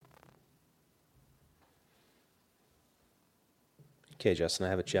Okay, Justin, I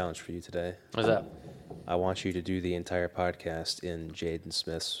have a challenge for you today. What's that? I want you to do the entire podcast in Jaden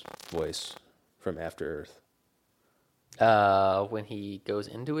Smith's voice from After Earth. When he goes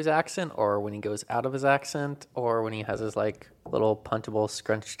into his accent, or when he goes out of his accent, or when he has his like little punchable,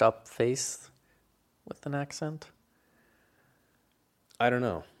 scrunched up face with an accent. I don't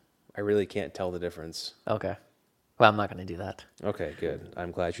know. I really can't tell the difference. Okay. Well, I'm not going to do that. Okay, good.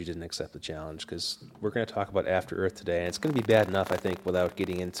 I'm glad you didn't accept the challenge because we're going to talk about After Earth today, and it's going to be bad enough, I think, without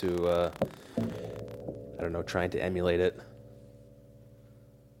getting into, I don't know, trying to emulate it.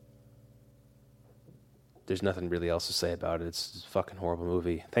 There's nothing really else to say about it. It's a fucking horrible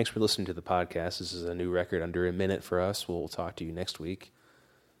movie. Thanks for listening to the podcast. This is a new record under a minute for us. We'll talk to you next week.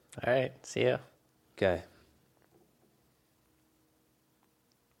 All right. See ya. Okay.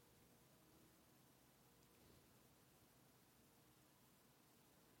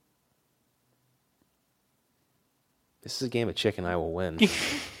 This is a game of chicken. I will win.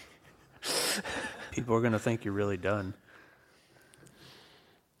 People are going to think you're really done.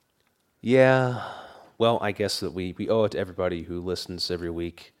 Yeah. Well, I guess that we owe it to everybody who listens every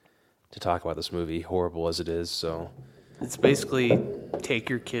week to talk about this movie, horrible as it is. So It's basically take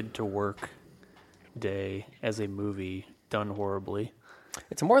your kid to work day as a movie done horribly.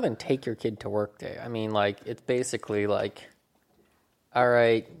 It's more than take your kid to work day. I mean, like, it's basically like, all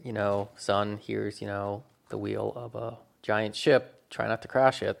right, son, here's, the wheel of a giant ship. Try not to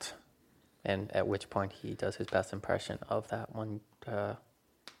crash it. And at which point he does his best impression of that one,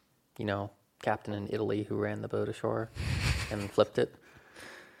 captain in Italy who ran the boat ashore and flipped it.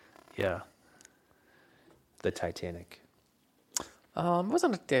 Yeah. the Titanic. It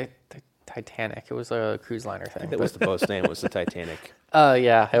wasn't the Titanic. It was a cruise liner thing. That was the boat's name. Was the Titanic.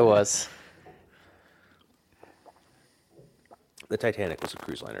 Yeah, it was. The Titanic was a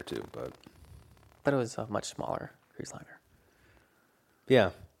cruise liner too, but But it was a much smaller cruise liner. yeah,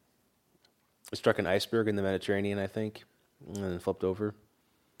 it struck an iceberg in the Mediterranean, I think, and then flipped over.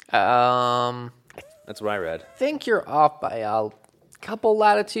 That's what I read. I think you're off by a couple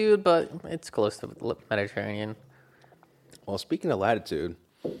latitude, but it's close to the Mediterranean. Well, speaking of latitude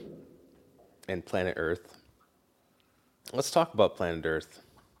and planet Earth, let's talk about planet Earth.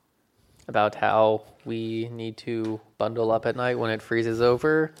 About how we need to bundle up at night when it freezes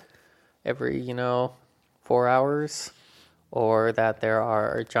over every, 4 hours. Or that there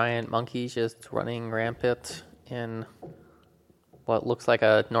are giant monkeys just running rampant in what looks like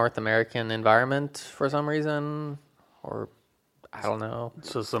a North American environment for some reason. Or, I don't know.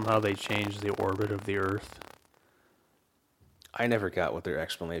 So somehow they changed the orbit of the Earth. I never got what their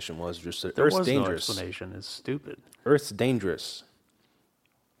explanation was. Just that There Earth's was dangerous. no explanation. It's stupid. Earth's dangerous.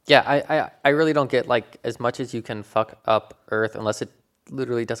 Yeah, I really don't get, like, as much as you can fuck up Earth, unless it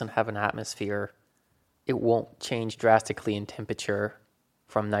literally doesn't have an atmosphere, it won't change drastically in temperature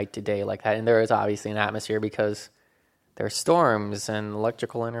from night to day like that. And there is obviously an atmosphere because there's storms and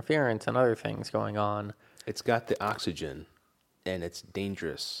electrical interference and other things going on. It's got the oxygen, and it's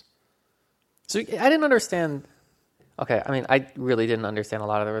dangerous. So I didn't understand. Okay, I mean, I really didn't understand a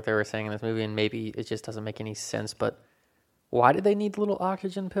lot of what they were saying in this movie, and maybe it just doesn't make any sense, but why did they need little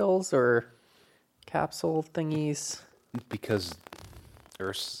oxygen pills or capsule thingies? Because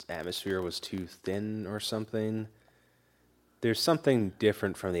Earth's atmosphere was too thin or something. There's something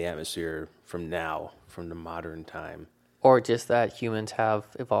different from the atmosphere from now, from the modern time. Or just that humans have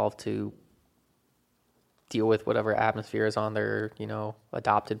evolved to deal with whatever atmosphere is on their,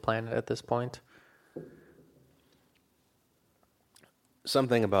 adopted planet at this point.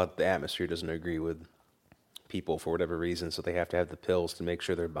 Something about the atmosphere doesn't agree with people for whatever reason, so they have to have the pills to make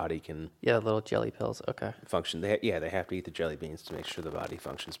sure their body can Yeah, little jelly pills. Okay. function. They have to eat the jelly beans to make sure the body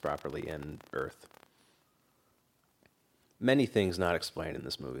functions properly in Earth. Many things not explained in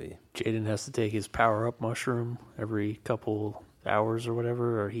this movie. Jaden has to take his power-up mushroom every couple hours or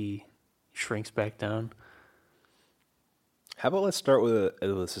whatever, or he shrinks back down. How about let's start with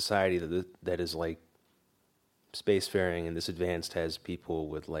a society that is like spacefaring and this advanced, has people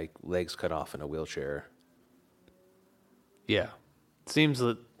with like legs cut off in a wheelchair. Yeah. It seems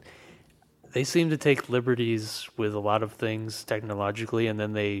that they seem to take liberties with a lot of things technologically, and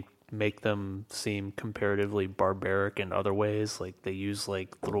then they make them seem comparatively barbaric in other ways. Like they use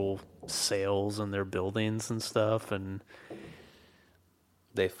like little sails in their buildings and stuff, and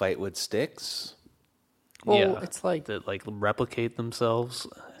They fight with sticks. Well, it's like that like replicate themselves.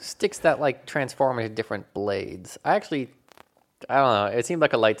 sticks that like transform into different blades. I don't know. It seemed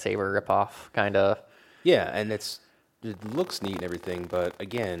like a lightsaber ripoff, kind of. Yeah, and it looks neat and everything, but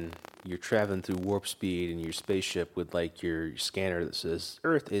again, you're traveling through warp speed in your spaceship with like your scanner that says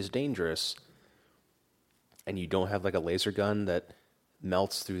Earth is dangerous, and you don't have like a laser gun that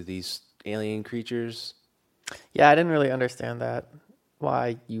melts through these alien creatures. Yeah, I didn't really understand that.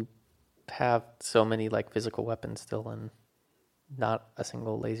 Why you have so many like physical weapons still and not a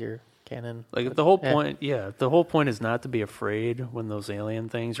single laser cannon. Like if the whole point, if the whole point is not to be afraid when those alien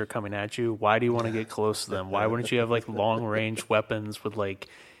things are coming at you. Why do you want to get close to them? Why wouldn't you have like long range weapons with like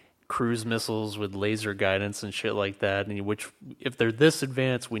cruise missiles with laser guidance and shit like that? And which, if they're this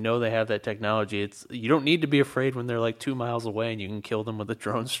advanced, we know they have that technology. It's you don't need to be afraid when they're like 2 miles away and you can kill them with a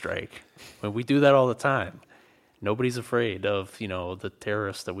drone strike. When we do that all the time. Nobody's afraid of, the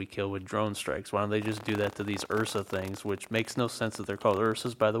terrorists that we kill with drone strikes. Why don't they just do that to these Ursa things, which makes no sense that they're called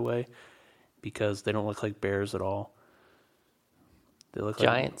Ursas, by the way, because they don't look like bears at all. They look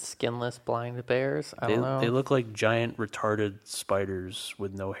giant, skinless, blind bears? I don't know. They look like giant, retarded spiders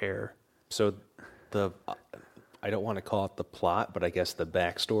with no hair. So I don't want to call it the plot, but I guess the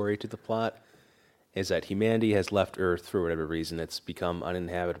backstory to the plot is that humanity has left Earth for whatever reason. It's become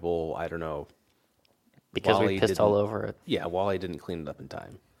uninhabitable, I don't know. Because we pissed all over it. Yeah, Wally didn't clean it up in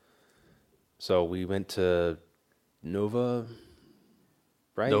time. So we went to Nova,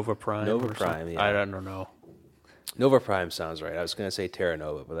 right? Nova Prime. Nova Prime, yeah. I don't know. Nova Prime sounds right. I was going to say Terra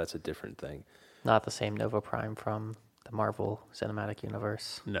Nova, but that's a different thing. Not the same Nova Prime from the Marvel Cinematic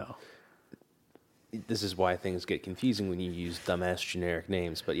Universe. No. This is why things get confusing when you use dumbass generic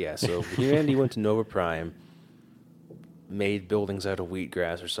names. But yeah, so humanity went to Nova Prime, made buildings out of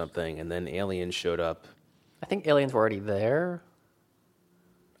wheatgrass or something, and then aliens showed up. I think aliens were already there.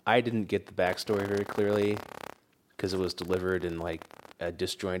 I didn't get the backstory very clearly because it was delivered in like a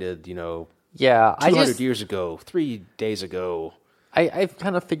disjointed, 200 years ago, 3 days ago. I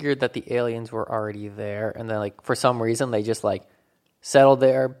kind of figured that the aliens were already there, and then like for some reason they just like settled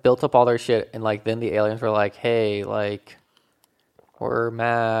there, built up all their shit, and like then the aliens were like, "Hey, like we're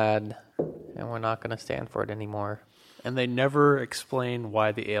mad, and we're not gonna stand for it anymore." And they never explain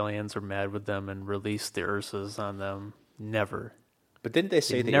why the aliens are mad with them and release the Ursas on them. Never. But didn't they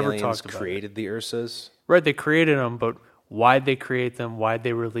say the never aliens talked about created the Ursas? Right, they created them, but why'd they create them? Why'd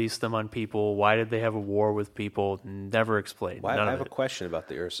they release them on people? Why did they have a war with people? Never explained. Well, None I of have it. a question about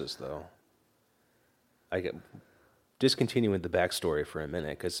the Ursas, though. Discontinuing the backstory for a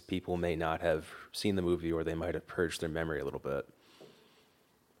minute, because people may not have seen the movie or they might have purged their memory a little bit.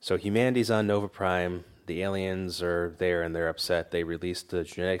 So humanity's on Nova Prime. The aliens are there and they're upset. They released the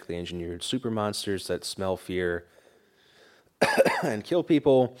genetically engineered super monsters that smell fear and kill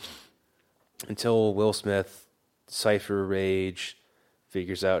people until Will Smith, Cypher Rage,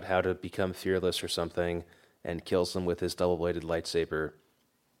 figures out how to become fearless or something and kills them with his double-bladed lightsaber,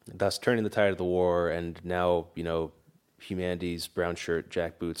 thus turning the tide of the war. And now, humanity's brown shirt,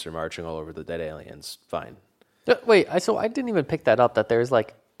 jackboots are marching all over the dead aliens. Fine. Wait, so I didn't even pick that up, that there's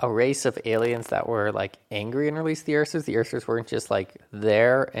like a race of aliens that were like angry and released the Ursas. The Ursas weren't just like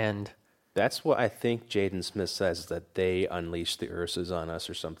there and... That's what I think Jaden Smith says, that they unleashed the Ursas on us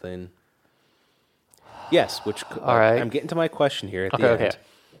or something. Yes, which... All right. I'm getting to my question here at the end. Okay.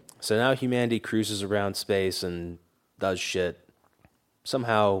 So now humanity cruises around space and does shit.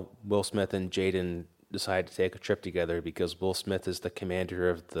 Somehow Will Smith and Jaden decide to take a trip together because Will Smith is the commander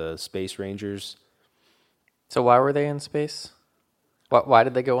of the Space Rangers. So why were they in space? Why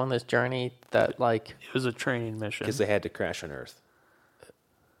did they go on this journey that, like... It was a training mission. Because they had to crash on Earth.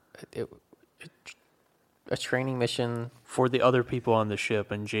 A training mission... For the other people on the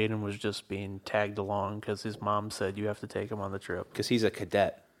ship, and Jaden was just being tagged along because his mom said, you have to take him on the trip. Because he's a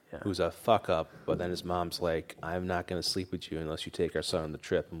cadet who's a fuck-up, but then his mom's like, I'm not going to sleep with you unless you take our son on the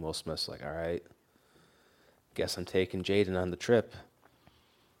trip. And Will Smith's like, all right, guess I'm taking Jaden on the trip.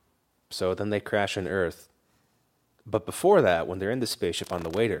 So then they crash on Earth. But before that, when they're in the spaceship on the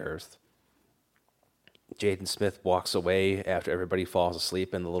way to Earth, Jaden Smith walks away after everybody falls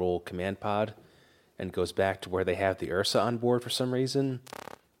asleep in the little command pod and goes back to where they have the Ursa on board for some reason.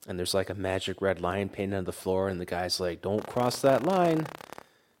 And there's like a magic red line painted on the floor, and the guy's like, don't cross that line,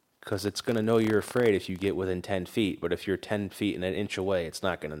 because it's going to know you're afraid if you get within 10 feet. But if you're 10 feet and an inch away, it's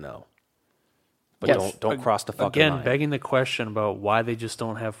not going to know. But yes. don't cross the fucking line. Again, begging the question about why they just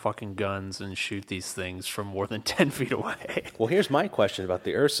don't have fucking guns and shoot these things from more than 10 feet away. Well, here's my question about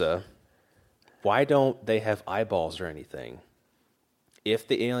the Ursa. Why don't they have eyeballs or anything? If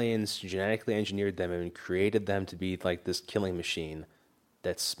the aliens genetically engineered them and created them to be like this killing machine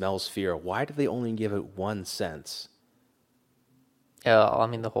that smells fear, why do they only give it one sense? I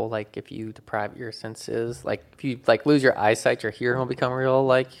mean, the whole, like, if you deprive your senses, like, if you, like, lose your eyesight, your hearing will become real,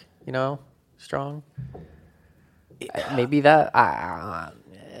 like, strong. Maybe that,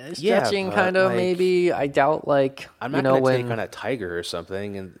 stretching kind of, like, maybe. I doubt, like, I'm not going to take on a tiger or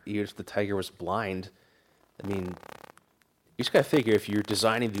something, and even if the tiger was blind, I mean, just gotta figure if you're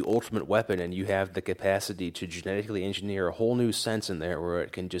designing the ultimate weapon and you have the capacity to genetically engineer a whole new sense in there where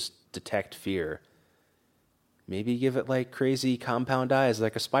it can just detect fear. Maybe give it like crazy compound eyes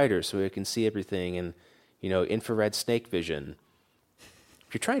like a spider so it can see everything and, infrared snake vision.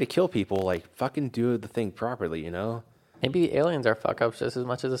 If you're trying to kill people, like, fucking do the thing properly, Maybe the aliens are fuck-ups just as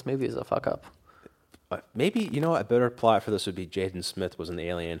much as this movie is a fuck-up. Maybe, a better plot for this would be Jaden Smith was an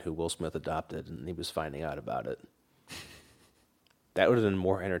alien who Will Smith adopted, and he was finding out about it. That would have been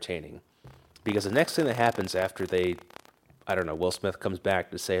more entertaining. Because the next thing that happens after Will Smith comes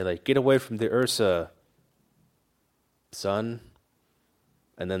back to say, like, get away from the Ursa, son.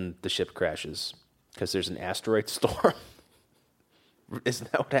 And then the ship crashes because there's an asteroid storm.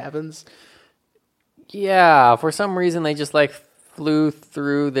 Isn't that what happens? Yeah, for some reason they just like flew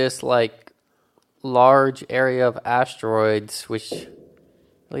through this like large area of asteroids, which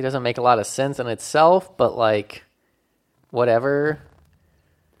really doesn't make a lot of sense in itself, but like whatever.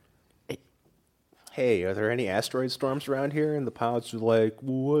 Hey, are there any asteroid storms around here? And the pilots are like,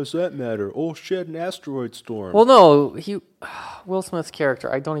 well, what does that matter? Oh shit, an asteroid storm. Well, no, Will Smith's character,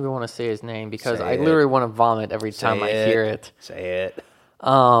 I don't even want to say his name because Say I it. literally want to vomit every time I hear it. Say it.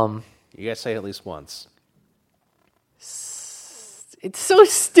 You gotta say it at least once. It's so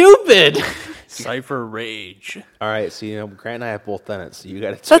stupid. Cypher Rage. All right, so Grant and I have both done it, so you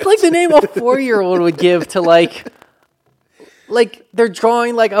gotta do That's it. like the name a 4-year-old would give to like they're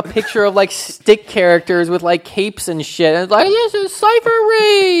drawing like a picture of like stick characters with like capes and shit, and it's like, this is Cypher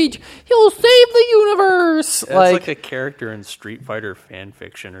Rage. He'll save the universe. That's like a character in Street Fighter fan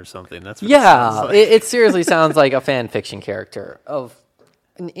fiction or something. That's what it sounds like. it seriously sounds like a fan fiction character of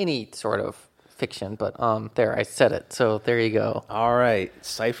any sort of fiction. But there, I said it. So there you go. All right,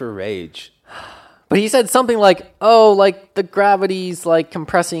 Cypher Rage. But he said something like, "Oh, like the gravity's like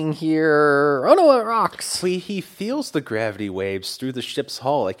compressing here. Oh no, it rocks." He feels the gravity waves through the ship's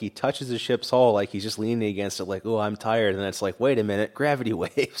hull. Like he touches the ship's hull, like he's just leaning against it, like, oh, I'm tired. And then it's like, wait a minute, gravity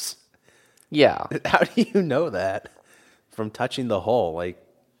waves. Yeah. How do you know that from touching the hull? Like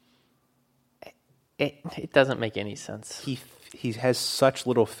It doesn't make any sense. he has such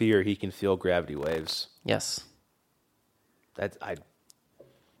little fear he can feel gravity waves. Yes.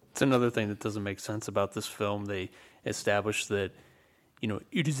 It's another thing that doesn't make sense about this film. They established that,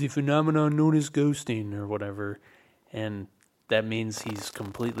 it is a phenomenon known as ghosting or whatever, and that means he's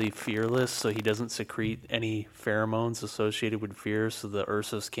completely fearless, so he doesn't secrete any pheromones associated with fear, so the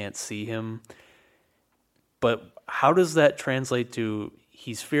Ursas can't see him. But how does that translate to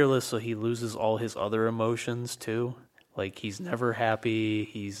he's fearless, so he loses all his other emotions too? Like, he's never happy,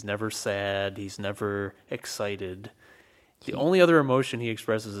 he's never sad, he's never excited. The only other emotion he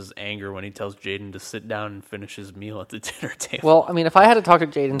expresses is anger when he tells Jaden to sit down and finish his meal at the dinner table. Well, I mean, if I had to talk to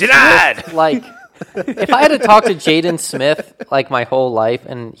Jaden Smith, like, if I had to talk to Jaden Smith, like, my whole life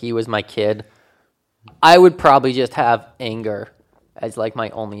and he was my kid, I would probably just have anger as, like,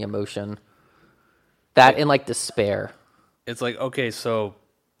 my only emotion. That and, like, despair. It's like, okay, so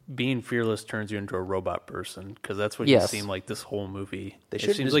being fearless turns you into a robot person, because that's what Yes. you seem like this whole movie. They It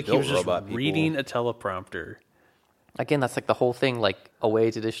should've seems just like he built was just robot people. reading a teleprompter. Again, that's, like, the whole thing, like, a way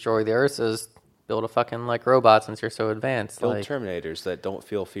to destroy the Earth is build a fucking, like, robot since you're so advanced. Build Like, Terminators that don't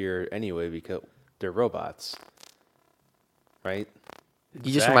feel fear anyway because they're robots. Right?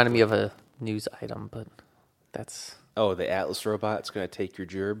 you just reminded me of a news item, but that's... Oh, the Atlas robot's going to take your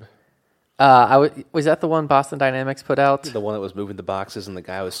gerb? was that the one Boston Dynamics put out? The one that was moving the boxes and the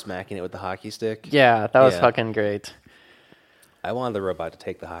guy was smacking it with the hockey stick? Yeah, that was Yeah. fucking great. I wanted the robot to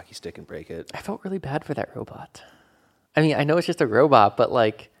take the hockey stick and break it. I felt really bad for that robot. I mean, I know it's just a robot, but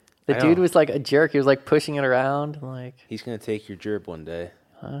like the I dude know. was like a jerk. He was like pushing it around. And, like, He's going to take your gerb one day.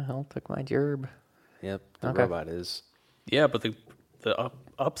 I'll took my gerb. Yep, the Okay. robot is. Yeah, but the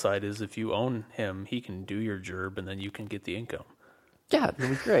upside is if you own him, he can do your gerb, and then you can get the income. Yeah, it'll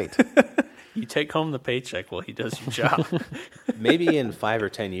be great. You take home the paycheck while he does your job. Maybe in 5 or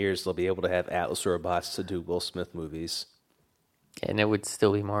 10 years, they'll be able to have Atlas robots to do Will Smith movies. And it would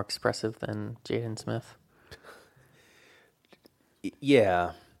still be more expressive than Jaden Smith.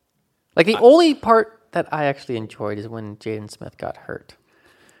 Yeah. Like the only part that I actually enjoyed is when Jaden Smith got hurt.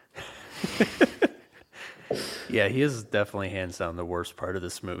 Yeah, he is definitely hands down the worst part of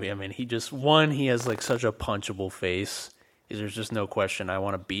this movie. I mean, he has like such a punchable face. There's just no question. I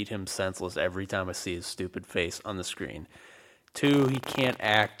want to beat him senseless every time I see his stupid face on the screen. 2, he can't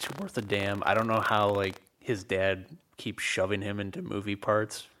act worth a damn. I don't know how like his dad keeps shoving him into movie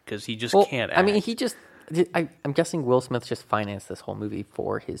parts because he just can't act. I mean, I'm guessing Will Smith just financed this whole movie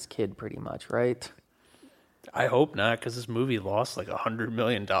for his kid pretty much, right? I hope not, because this movie lost like $100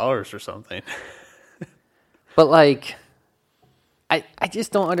 million or something. But like, I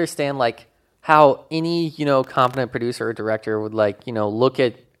just don't understand like how any, competent producer or director would like, look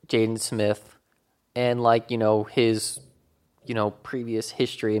at Jaden Smith and like, his, previous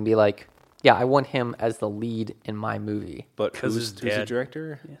history and be like, yeah, I want him as the lead in my movie. But who's the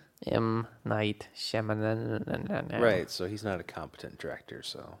director? M. Night Shyamalan. Right, so he's not a competent director,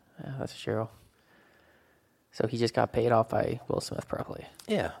 so. Yeah, that's true. So he just got paid off by Will Smith, probably.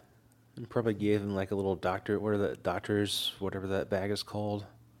 Yeah. And probably gave him like a little doctor, whatever that bag is called.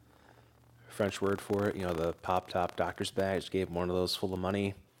 French word for it, the pop top doctor's bag. Just gave him one of those full of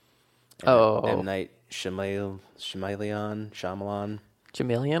money. And M. Night Shyamalan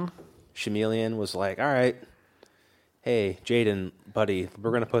was like, all right, hey, Jaden, buddy,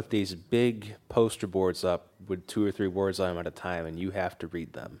 we're going to put these big poster boards up with 2 or 3 words on them at a time, and you have to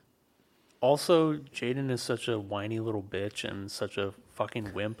read them. Also, Jaden is such a whiny little bitch and such a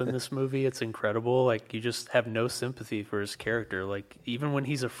fucking wimp in this movie. It's incredible. Like, you just have no sympathy for his character. Like, even when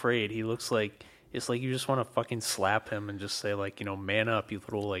he's afraid, he looks like, it's like you just want to fucking slap him and just say, like, man up, you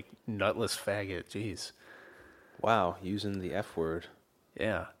little, like, nutless faggot. Jeez. Wow, using the F word.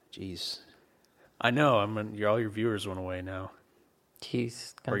 Yeah. Jeez. I know. All your viewers went away now.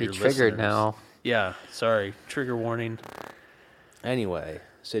 He's going to be triggered now. Yeah, sorry. Trigger warning. Anyway,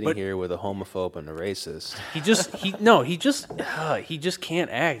 sitting here with a homophobe and a racist. He just can't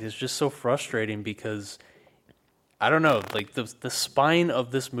act. It's just so frustrating because, I don't know, like the spine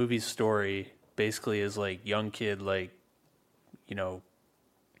of this movie's story basically is like young kid, like,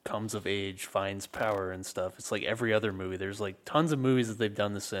 comes of age, finds power and stuff. It's like every other movie. There's like tons of movies that they've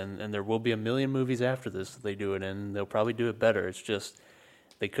done this in, and there will be a million movies after this that they do it in, and they'll probably do it better. It's just,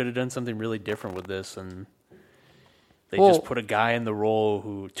 they could have done something really different with this, and they just put two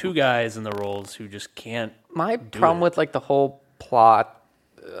guys in the roles who just can't. My problem with like the whole plot-ish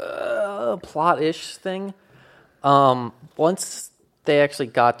thing, once they actually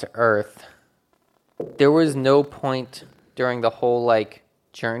got to Earth, there was no point during the whole like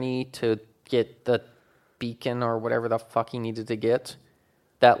journey to get the beacon or whatever the fuck he needed to get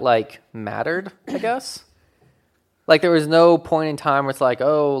that like mattered, I guess. Like there was no point in time where it's like,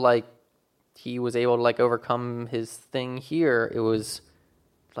 oh, like he was able to like overcome his thing here. It was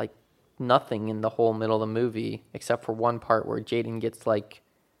like nothing in the whole middle of the movie except for one part where Jaden gets like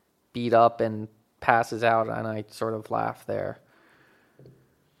beat up and passes out, and I sort of laughed there.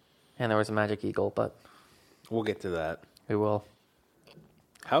 And there was a magic eagle, but we'll get to that. We will.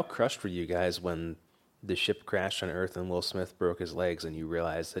 How crushed were you guys when the ship crashed on Earth and Will Smith broke his legs and you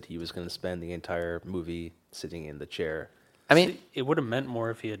realized that he was going to spend the entire movie sitting in the chair? I mean, it would have meant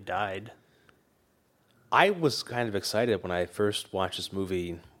more if he had died. I was kind of excited when I first watched this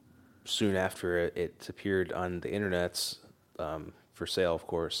movie soon after it appeared on the internets, for sale, of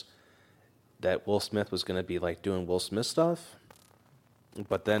course, that Will Smith was going to be like doing Will Smith stuff.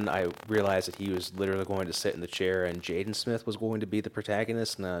 But then I realized that he was literally going to sit in the chair and Jaden Smith was going to be the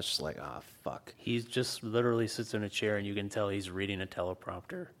protagonist, and I was just like, fuck. He just literally sits in a chair and you can tell he's reading a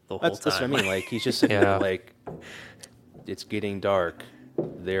teleprompter the whole time. That's what I mean. Like, he's just sitting there like, it's getting dark.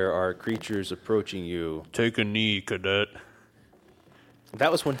 There are creatures approaching you. Take a knee, cadet. That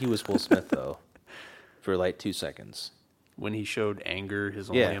was when he was Will Smith, though, for like 2 seconds. When he showed anger, his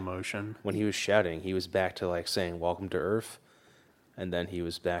only emotion. When he was shouting, he was back to like saying, "Welcome to Earth." And then he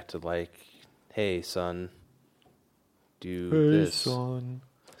was back to like, hey, son, do this. Hey, son,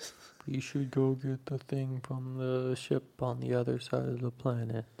 we should go get the thing from the ship on the other side of the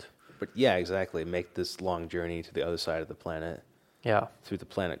planet. But yeah, exactly. Make this long journey to the other side of the planet. Yeah. Through the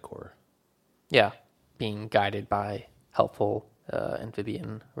planet core. Yeah. Being guided by helpful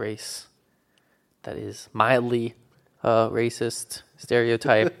amphibian race that is mildly racist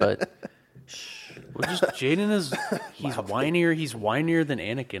stereotype, but... Well, just Jaden he's whinier. He's whinier than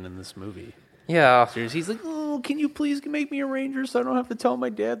Anakin in this movie. Yeah. Seriously, he's like, oh, can you please make me a ranger so I don't have to tell my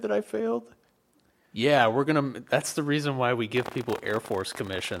dad that I failed? Yeah, that's the reason why we give people Air Force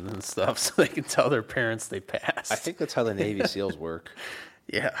commissions and stuff, so they can tell their parents they passed. I think that's how the Navy SEALs work.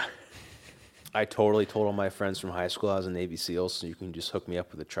 Yeah. I totally told all my friends from high school I was a Navy SEAL, so you can just hook me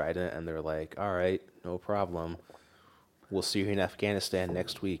up with a trident, and they're like, all right, no problem. We'll see you in Afghanistan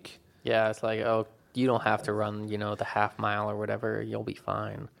next week. Yeah, it's like, oh, you don't have to run, the half mile or whatever. You'll be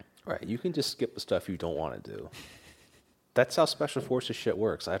fine. Right. You can just skip the stuff you don't want to do. That's how Special Forces shit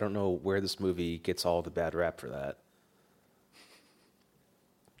works. I don't know where this movie gets all the bad rap for that.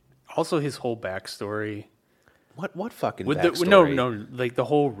 Also, his whole backstory. What fucking backstory? No, like the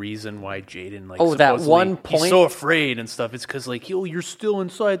whole reason why Jaden, like, that one point, he's so afraid and stuff. It's because like, you're still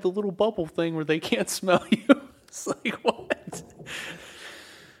inside the little bubble thing where they can't smell you. It's like, what?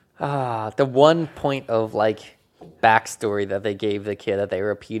 The one point of like backstory that they gave the kid that they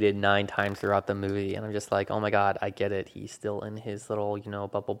repeated 9 times throughout the movie, and I'm just like, oh my god, I get it. He's still in his little,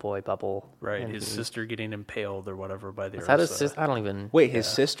 bubble boy bubble. Right, his sister getting impaled or whatever by the Is that his Ursa. sister? I don't even. Wait, his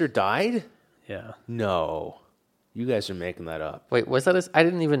sister died? Yeah. No. You guys are making that up. Wait, was that his? I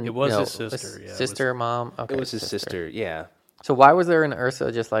didn't even. It was know. his sister, yeah, it Sister, mom. Okay, It was his sister, yeah. So why was there an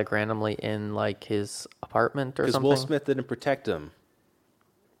Ursa just like randomly in like his apartment or Because something? Will Smith didn't protect him.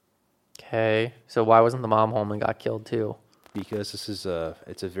 Okay, so why wasn't the mom home and got killed too? Because it's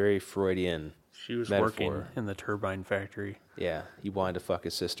a very Freudian She was metaphor. working in the turbine factory. Yeah, he wanted to fuck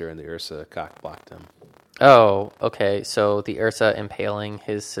his sister, and the Ursa cock blocked him. Oh, okay. So the Ursa impaling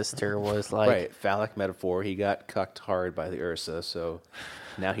his sister was like, Right, phallic metaphor. He got cucked hard by the Ursa, so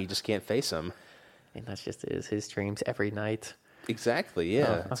now he just can't face him. and that's just his dreams every night. Exactly,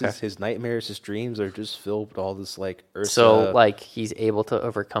 yeah. Oh, It's okay. his nightmares, his dreams are just filled with all this, like, Ursa. So like he's able to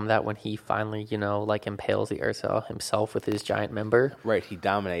overcome that when he finally, like impales the Ursa himself with his giant member. Right, he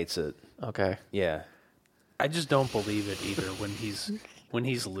dominates it. Okay. Yeah. I just don't believe it either when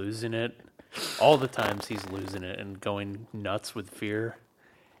he's losing it. All the times he's losing it and going nuts with fear.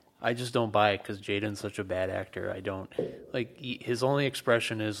 I just don't buy it because Jaden's such a bad actor. I don't like his only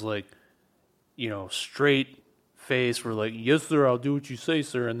expression is like, straight face. We're like, yes, sir, I'll do what you say,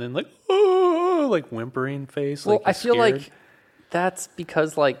 sir, and then like, oh, like whimpering face. Well, like I he's feel scared. like that's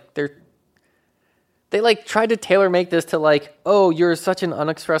because like they like tried to tailor make this to like, oh, you're such an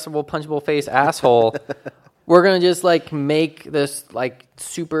unexpressible, punchable face asshole. We're gonna just like make this like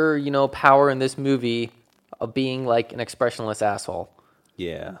super, power in this movie of being like an expressionless asshole.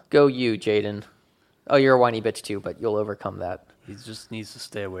 Yeah. Go you, Jaden. Oh, you're a whiny bitch too, but you'll overcome that. He just needs to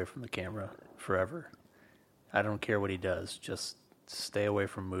stay away from the camera forever. I don't care what he does. Just stay away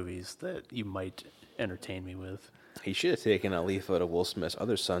from movies that you might entertain me with. He should have taken a leaf out of Will Smith's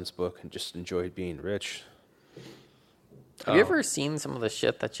other son's book and just enjoyed being rich. Have you ever seen some of the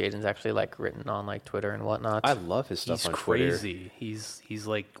shit that Jaden's actually like written on like Twitter and whatnot? I love his stuff He's on Twitter. crazy. He's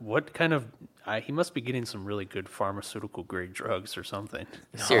like, what kind of... he must be getting some really good pharmaceutical grade drugs or something.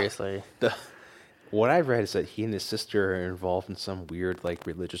 Seriously. What I've read is that he and his sister are involved in some weird, like,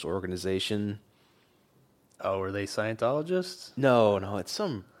 religious organization. Oh, are they Scientologists? No, it's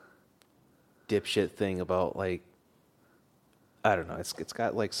some dipshit thing about, like, I don't know. It's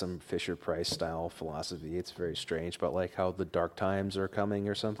got, like, some Fisher-Price style philosophy. It's very strange about, like, how the dark times are coming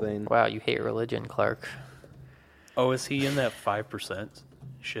or something. Wow, you hate religion, Clark. Oh, is he in that 5%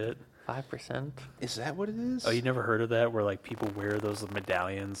 shit? 5%? Is that what it is? Oh, you never heard of that? Where, like, people wear those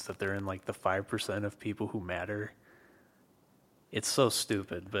medallions that they're in, like, the 5% of people who matter? It's so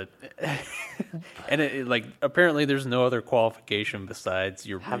stupid, but... and, like, apparently there's no other qualification besides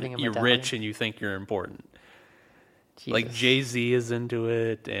you're Having a rich medallion? and you think you're important. Jesus. Like, Jay-Z is into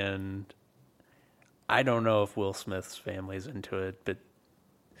it, and I don't know if Will Smith's family's into it, but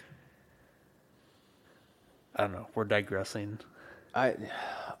I don't know. We're digressing. I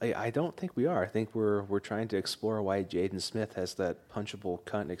don't think we are. I think we're trying to explore why Jaden Smith has that punchable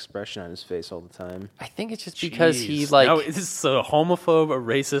cunt expression on his face all the time. I think it's just because he Jeez. like Now, this is a homophobe, a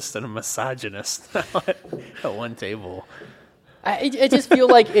racist, and a misogynist at one table. I just feel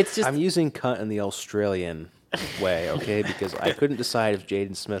like it's just I'm using cunt in the Australian way, okay? Because I couldn't decide if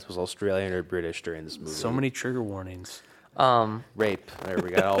Jaden Smith was Australian or British during this movie. So many trigger warnings. Rape. There, we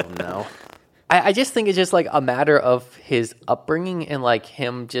got all of them now. I just think it's just like a matter of his upbringing and like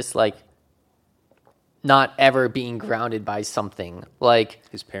him just like not ever being grounded by something. Like,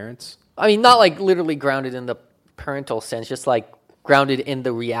 His parents? I mean, not like literally grounded in the parental sense, just like grounded in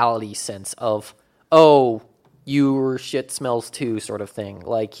the reality sense of, oh, your shit smells too, sort of thing.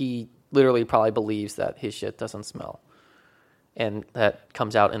 Like, he literally probably believes that his shit doesn't smell. And that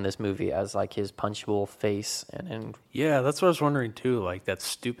comes out in this movie as like his punchable face and Yeah, that's what I was wondering too. Like that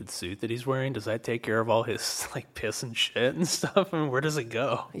stupid suit that he's wearing, does that take care of all his like piss and shit and stuff? I mean, where does it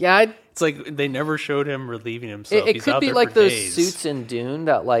go? yeah, It's like they never showed him relieving himself. it He's could out be there like for those days. suits in Dune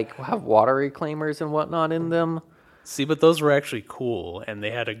that like have water reclaimers and whatnot in them. See, but those were actually cool, and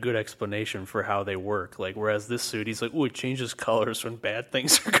they had a good explanation for how they work. Like, whereas this suit, he's like, "Oh, it changes colors when bad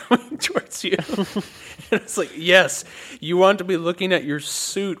things are coming towards you." And it's like, yes, you want to be looking at your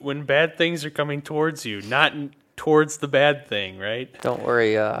suit when bad things are coming towards you, not towards the bad thing, right? Don't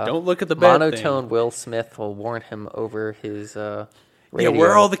worry. Don't look at the bad monotone thing. Will Smith will warn him over his Yeah, radio.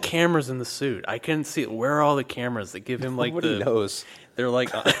 where are all the cameras in the suit? I couldn't see it. Where are all the cameras that give him like Nobody knows. They're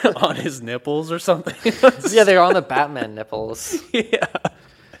like on his nipples or something. Yeah, they're on the Batman nipples. Yeah.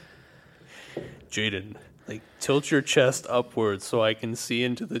 Jaden, like tilt your chest upwards so I can see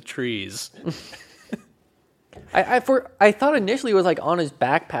into the trees. I thought initially it was like on his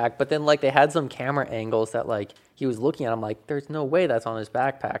backpack, but then like they had some camera angles that like he was looking at. I'm like, there's no way that's on his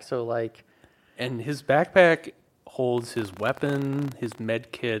backpack. So like, And his backpack holds his weapon, his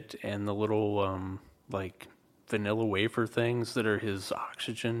med kit, and the little like vanilla wafer things that are his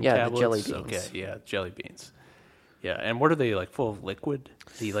oxygen tablets. The jelly beans. Okay, yeah, jelly beans. Yeah, and what are they, like, full of liquid?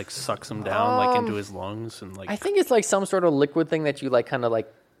 He like sucks them down like into his lungs and like. I think it's like some sort of liquid thing that you like kind of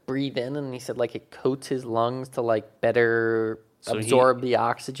like breathe in, and he said like it coats his lungs to like better absorb the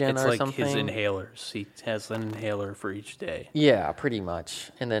oxygen it's or like something. his inhalers. He has an inhaler for each day. Yeah, pretty much.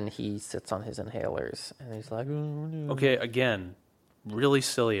 And then he sits on his inhalers, and he's like, Okay, again, really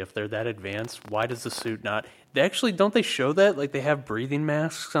silly. If they're that advanced, why does the suit not? They actually don't they show that like they have breathing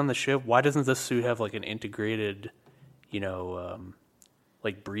masks on the ship? Why doesn't the suit have like an integrated,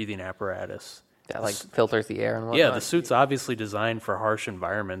 like breathing apparatus? that like filters the air and whatnot. Yeah, the suit's obviously designed for harsh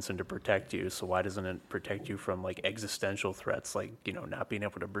environments and to protect you. So why doesn't it protect you from like existential threats, like not being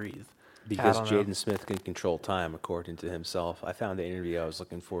able to breathe? Because don't know. Jaden Smith can control time, according to himself. I found the interview I was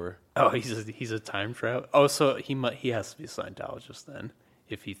looking for. Oh, he's a time travel. Oh, so he has to be a Scientologist then,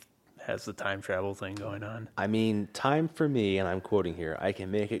 if he has the time travel thing going on. I mean, time for me, and I'm quoting here, I can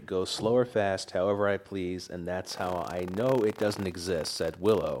make it go slow or fast, however I please, and that's how I know it doesn't exist, said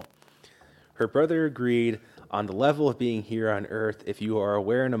Willow. Her brother agreed, on the level of being here on Earth, if you are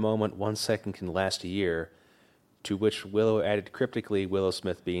aware in a moment, 1 second can last a year, to which Willow added cryptically, Willow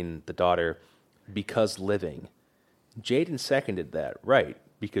Smith being the daughter, because living. Jaden seconded that, right,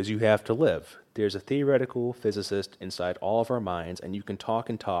 because you have to live. There's a theoretical physicist inside all of our minds, and you can talk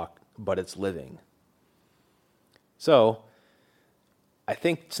and talk, but it's living. So, I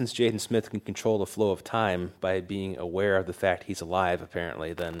think since Jaden Smith can control the flow of time by being aware of the fact he's alive,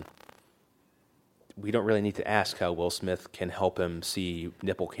 apparently, then we don't really need to ask how Will Smith can help him see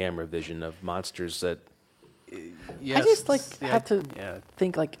nipple camera vision of monsters that... I just like have to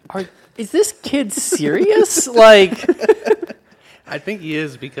think like, is this kid serious? Like, I think he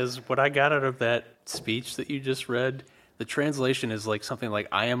is, because what I got out of that speech that you just read, the translation is like something like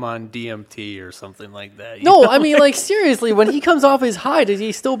 "I am on DMT" or something like that. no, I mean like seriously, when he comes off his high, does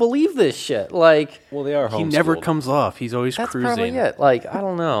he still believe this shit? Like, Well, they are homeschooled. he never comes off. He's always that's cruising. probably it. Like, I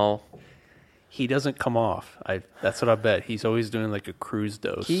don't know. He doesn't come off. That's what I bet. He's always doing like a cruise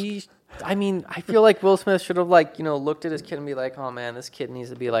dose. I mean, I feel like Will Smith should have like, looked at his kid and be like, oh man, this kid needs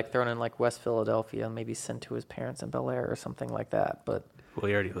to be like thrown in like West Philadelphia and maybe sent to his parents in Bel Air or something like that. But Well,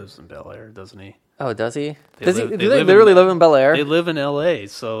 he already lives in Bel Air, doesn't he? oh, does he? They Do live- they they live in- literally live in Bel Air? They live in L.A.,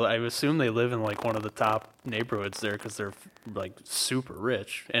 so I assume they live in like one of the top neighborhoods there because they're like super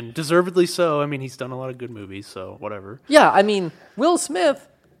rich, and deservedly so. I mean, he's done a lot of good movies, so whatever. Yeah, I mean, Will Smith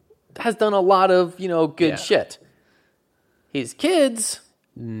has done a lot of, good Yeah. shit. His kids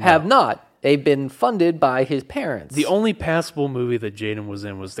have not. They've been funded by his parents. The only passable movie that Jaden was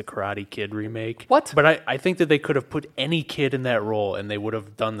in was the Karate Kid remake. What? But I think that they could have put any kid in that role and they would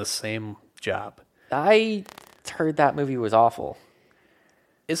have done the same job. I heard that movie was awful.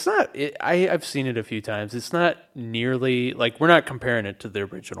 It's not. I've seen it a few times. It's not nearly like, we're not comparing it to the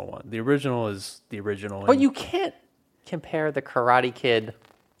original one. The original is the original. But you can't compare the Karate Kid,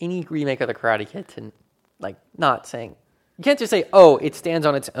 any remake of the Karate Kid, to like not saying. You can't just say, oh, it stands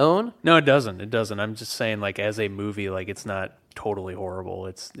on its own. No, it doesn't. It doesn't. I'm just saying, like, as a movie, like, it's not totally horrible.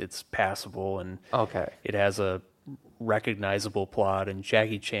 It's passable, and Okay. it has a recognizable plot, and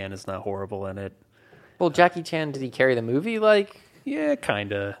Jackie Chan is not horrible in it. Well, Jackie Chan, did he carry the movie? Like, Yeah,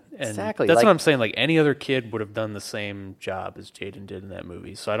 kind of. Exactly, That's like- what I'm saying. Like, any other kid would have done the same job as Jaden did in that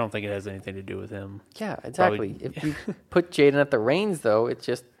movie, so I don't think it has anything to do with him. yeah, exactly. Probably- If you put Jaden at the reins, though, it's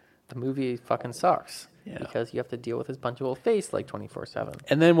just the movie fucking sucks. Yeah. Because you have to deal with his punchable face like 24/7.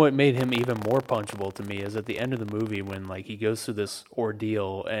 And then what made him even more punchable to me is at the end of the movie when like he goes through this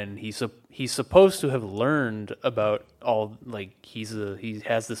ordeal and he's supposed to have learned about all, like, he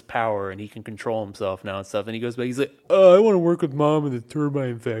has this power and he can control himself now and stuff, and he goes back, he's like, oh, I want to work with Mom in the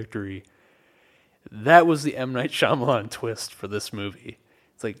turbine factory. That was the M. Night Shyamalan twist for this movie.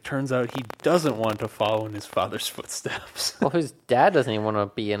 It's like, turns out he doesn't want to follow in his father's footsteps. Well, his dad doesn't even want to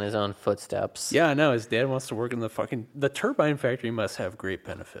be in his own footsteps. Yeah, I know. His dad wants to work in the turbine factory must have great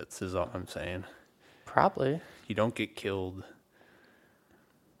benefits, is all I'm saying. Probably. You don't get killed.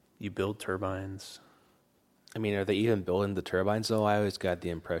 You build turbines. I mean, are they even building the turbines, though? I always got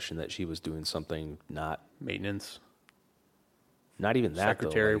the impression that she was doing something not Maintenance. even that,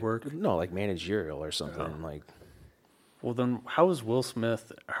 Secretary though. Like, work? No, like managerial or something. Like, Well, then how is Will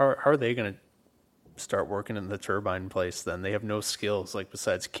Smith, how are they going to start working in the turbine place then? They have no skills, like,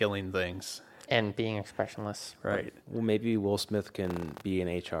 besides killing things. And being expressionless. Right. well, maybe Will Smith can be in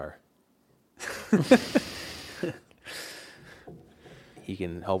HR. he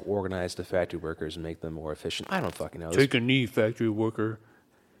can help organize the factory workers and make them more efficient. I don't fucking know. Take a knee, factory worker.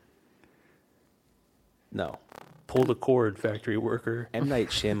 No. Pull the cord, factory worker. M. Night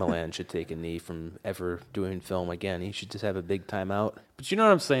Shyamalan should take a knee from ever doing film again. He should just have a big timeout. But you know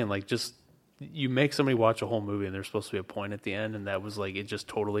what I'm saying? Like, just you make somebody watch a whole movie and there's supposed to be a point at the end, and that was like it just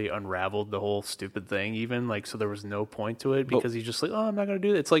totally unraveled the whole stupid thing. Even like, so there was no point to it because he's just like, oh, I'm not gonna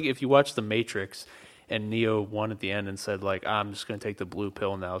do it. It's like if you watch The Matrix and Neo won at the end and said like, I'm just gonna take the blue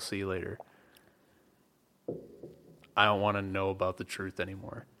pill now. See you later. I don't want to know about the truth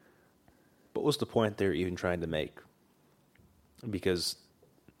anymore. What was the point they were even trying to make? Because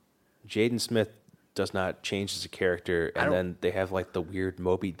Jaden Smith does not change as a character, and then they have like the weird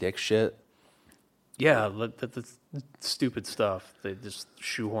Moby Dick shit. Yeah, that's stupid stuff. They just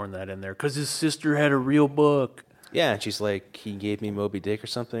shoehorn that in there because his sister had a real book. Yeah, and she's like, he gave me Moby Dick or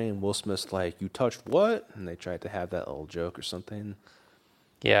something, and Will Smith's like, you touched what? And they tried to have that little joke or something.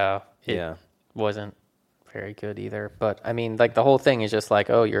 Yeah. It wasn't very good either. But, I mean, like, the whole thing is just like,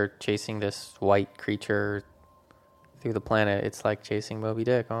 oh, you're chasing this white creature through the planet. It's like chasing Moby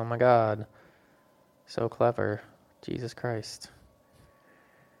Dick. Oh, my God. So clever. Jesus Christ.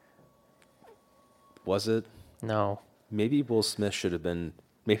 Was it? No. Maybe Will Smith should have been...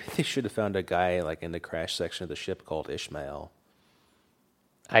 Maybe they should have found a guy, like, in the crash section of the ship called Ishmael.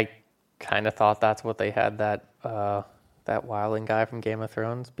 I kind of thought that's what they had that wilding guy from Game of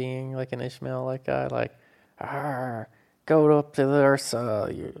Thrones being, like, an Ishmael-like guy. Like, go up to the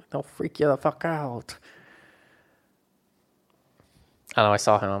Ursa. They'll freak you the fuck out. I know, I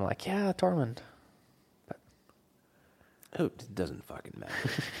saw him. I'm like, yeah, Tormund. But it doesn't fucking matter.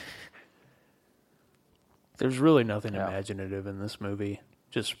 There's really nothing imaginative in this movie.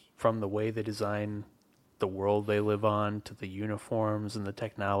 Just from the way they design the world they live on to the uniforms and the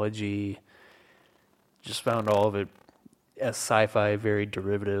technology. Just found all of it as sci-fi, very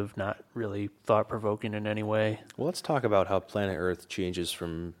derivative, not really thought-provoking in any way. Well, let's talk about how planet Earth changes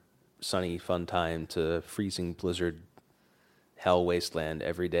from sunny fun time to freezing blizzard hell wasteland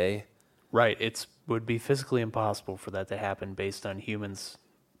every day. Right. It would be physically impossible for that to happen based on humans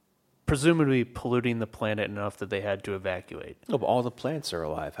presumably polluting the planet enough that they had to evacuate. No, but all the plants are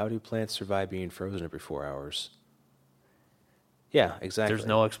alive. How do plants survive being frozen every 4 hours? Yeah, exactly. There's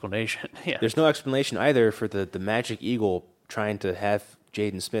no explanation. Yeah. There's no explanation either for the magic eagle trying to have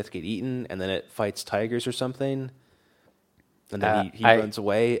Jaden Smith get eaten, and then it fights tigers or something. And then he runs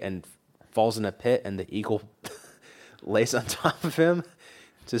away and falls in a pit, and the eagle lays on top of him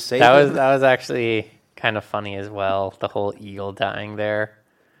to save him. That was actually kind of funny as well, the whole eagle dying there.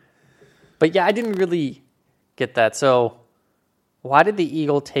 But yeah, I didn't really get that. So why did the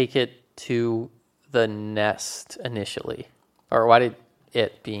eagle take it to the nest initially? Or why did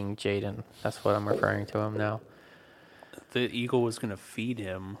it, being Jaden, that's what I'm referring to him now. The eagle was going to feed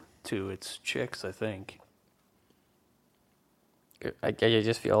him to its chicks, I think. I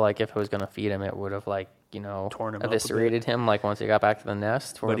just feel like if it was going to feed him, it would have, like, you know, torn him eviscerated him, like, once he got back to the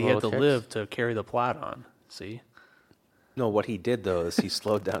nest. But he had to live to carry the plot on, see? No, what he did, though, is he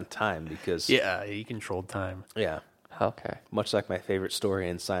slowed down time because... Yeah, he controlled time. Yeah. Okay. Much like my favorite story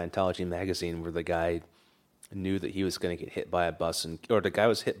in Scientology magazine where the guy knew that he was going to get hit by a bus, or the guy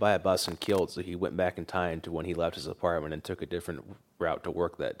was hit by a bus and killed, so he went back in time to when he left his apartment and took a different route to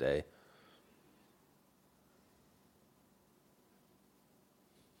work that day.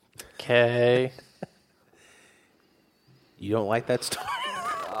 Okay. You don't like that story?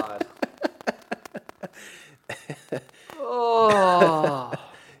 God. Oh.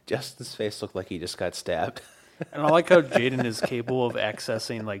 Justin's face looked like he just got stabbed. And I like how Jaden is capable of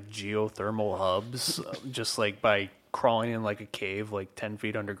accessing like geothermal hubs, just like by crawling in like a cave, like 10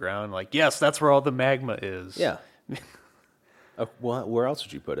 feet underground. Like, yes, that's where all the magma is. Yeah. Where else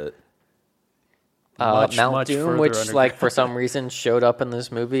would you put it? Mount Doom, which like for some reason showed up in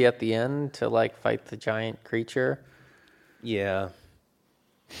this movie at the end to like fight the giant creature. Yeah.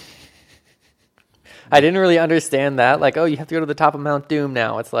 I didn't really understand that. Like, oh, you have to go to the top of Mount Doom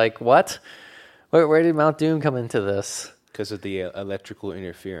now. It's like, what? Where did Mount Doom come into this? Because of the electrical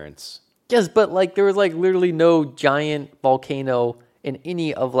interference. Yes, but like there was like literally no giant volcano in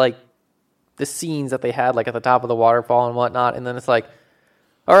any of like the scenes that they had, like at the top of the waterfall and whatnot. And then it's like,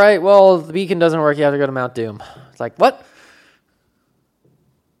 all right, well, the beacon doesn't work. You have to go to Mount Doom. It's like, what?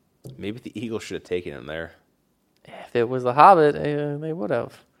 Maybe the eagle should have taken him there. If it was the Hobbit, they would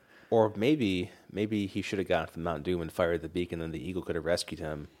have. Or maybe he should have gone to Mount Doom and fired the beacon, and the eagle could have rescued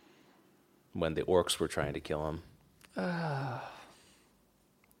him when the orcs were trying to kill him.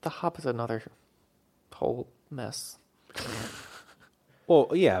 The Hobbit's another whole mess.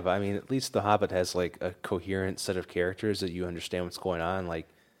 Well, yeah, but I mean, at least The Hobbit has like a coherent set of characters that you understand what's going on. Like,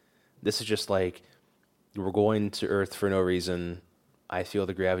 this is just like, we're going to Earth for no reason. I feel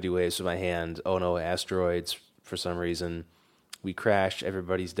the gravity waves with my hand. Oh no, asteroids for some reason. We crash.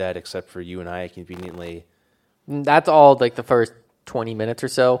 Everybody's dead except for you and I, conveniently. That's all like the first 20 minutes or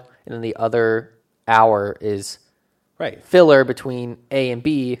so. And then the other hour is Right. filler between A and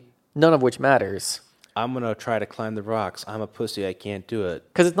B, none of which matters. I'm going to try to climb the rocks. I'm a pussy. I can't do it.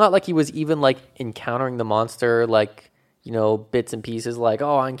 Because it's not like he was even like encountering the monster, like, you know, bits and pieces, like,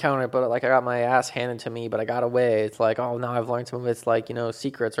 oh, I encountered it, but like I got my ass handed to me, but I got away. It's like, oh, now I've learned some of its, like, you know,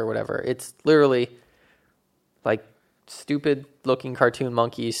 secrets or whatever. It's literally like stupid looking cartoon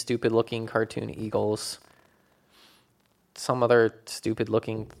monkeys, stupid looking cartoon eagles, some other stupid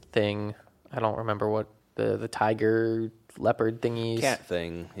looking thing. I don't remember what the tiger leopard thingies. Cat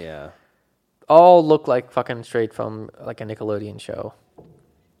thing, yeah. All look like fucking straight from like a Nickelodeon show.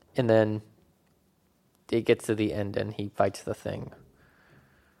 And then it gets to the end and he fights the thing.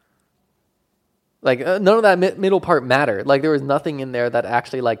 Like none of that middle part mattered. Like there was nothing in there that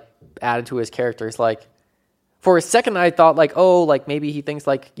actually like added to his character. It's like for a second I thought like, oh, like maybe he thinks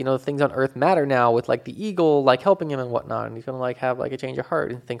like, you know, things on Earth matter now with like the eagle like helping him and whatnot, and he's gonna like have like a change of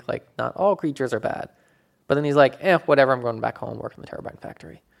heart and think like not all creatures are bad. But then he's like, whatever, I'm going back home, work in the turbine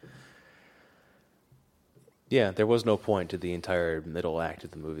factory. Yeah, there was no point to the entire middle act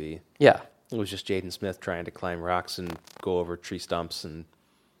of the movie. Yeah. It was just Jaden Smith trying to climb rocks and go over tree stumps, and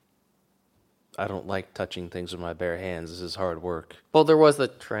I don't like touching things with my bare hands. This is hard work. Well, there was the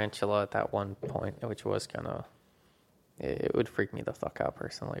tarantula at that one point, which was kind of... It would freak me the fuck out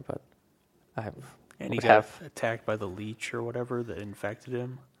personally, but And he got attacked by the leech or whatever that infected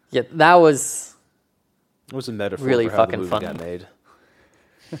him. Yeah, that was... It was a metaphor really for how fucking the movie funny. got made.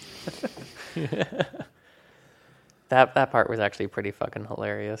 That part was actually pretty fucking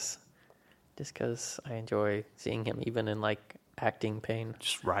hilarious. Just because I enjoy seeing him even in, like, acting pain.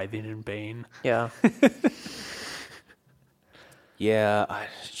 Just writhing in pain. Yeah. Yeah, I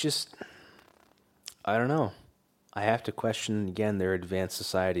don't know. I have to question, again, their advanced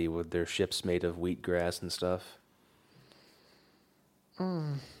society with their ships made of wheatgrass and stuff.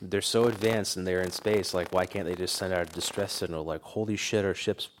 They're so advanced and they're in space, like, why can't they just send out a distress signal, like, holy shit, our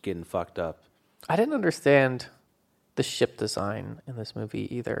ship's getting fucked up? I didn't understand the ship design in this movie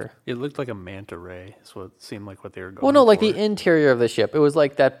either. It looked like a manta ray. Is what it seemed like what they were going Well, no, like for. the interior of the ship. It was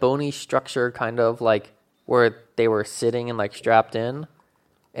like that bony structure kind of like where they were sitting and like strapped in.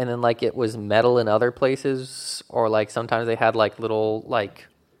 And then like it was metal in other places, or like sometimes they had like little like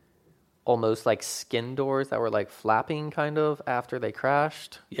almost like skin doors that were like flapping kind of after they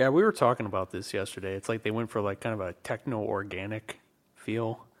crashed. Yeah, we were talking about this yesterday. It's like they went for like kind of a techno-organic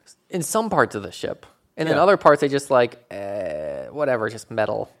feel. In some parts of the ship. And in Yeah. other parts they just like, whatever, just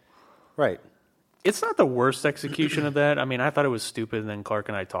metal. Right. It's not the worst execution of that. I mean, I thought it was stupid, and then Clark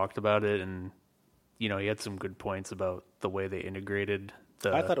and I talked about it, and, you know, he had some good points about the way they integrated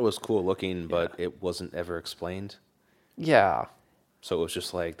the... I thought it was cool looking, but it wasn't ever explained. Yeah. So it was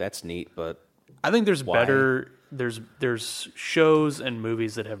just like, that's neat, but I think there's why? better... There's shows and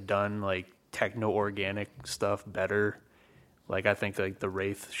movies that have done, like, techno-organic stuff better. Like, I think, like, the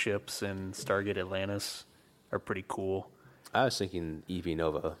Wraith ships in Stargate Atlantis are pretty cool. I was thinking EV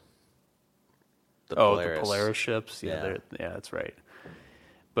Nova. The Polaris ships? Yeah. Yeah, that's right.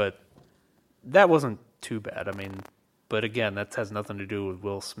 But that wasn't too bad. I mean, but again, that has nothing to do with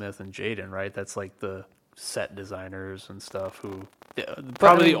Will Smith and Jaden, right? That's like the set designers and stuff who...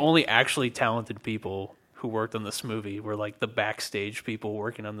 Probably the only actually talented people who worked on this movie were like the backstage people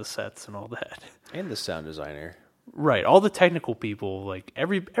working on the sets and all that. And the sound designer. Right. All the technical people, like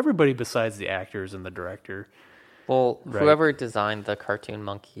everybody besides the actors and the director. Well, Right. whoever designed the cartoon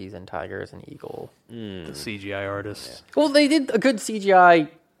monkeys and tigers and eagle. The CGI artists. Well, they did a good CGI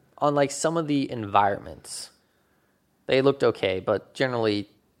on like some of the environments. They looked okay, but generally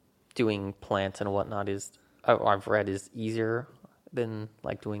doing plants and whatnot is, I've read, is easier than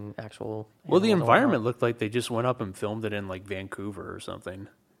like doing actual... Well, the animals and environment whatnot. looked like they just went up and filmed it in like Vancouver or something.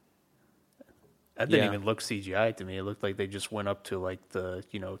 That didn't Yeah. even look CGI to me. It looked like they just went up to like the,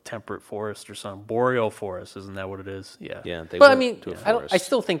 you know, temperate forest or something. Boreal forest, isn't that what it is? Yeah. Yeah, they But I went mean, to a I forest.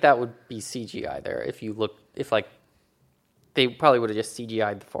 still think that would be CGI there. If like, they probably would have just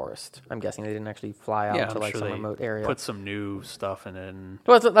CGI'd the forest. I'm guessing they didn't actually fly out Yeah, to I'm like sure some they remote area. put some new stuff in it. And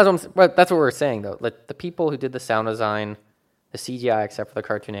Well, that's what we're saying though. Like the people who did the sound design, the CGI except for the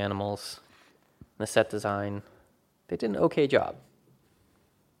cartoon animals, and the set design, they did an okay job.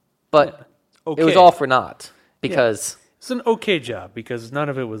 But okay. it was all for naught because It's an okay job because none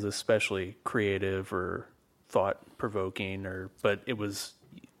of it was especially creative or thought-provoking, but it was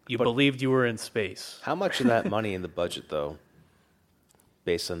you believed you were in space. How much of that money in the budget, though,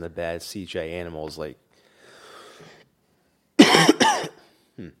 based on the bad CGI animals, like,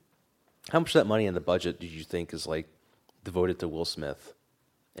 how much of that money in the budget did you think is like devoted to Will Smith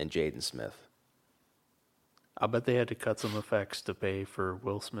and Jaden Smith? I bet they had to cut some effects to pay for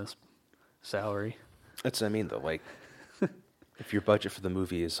Will Smith's salary. That's what I mean, though. Like, if your budget for the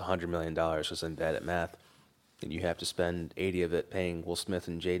movie is $100 million, because I'm bad at math, and you have to spend 80 of it paying Will Smith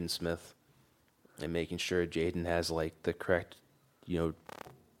and Jaden Smith and making sure Jaden has, like, the correct,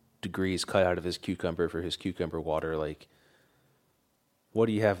 degrees cut out of his cucumber for his cucumber water, like, what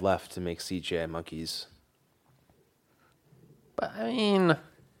do you have left to make CGI monkeys? But, I mean,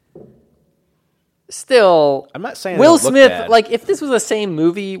 still, I'm not saying Will they don't look Smith, bad. like, if this was the same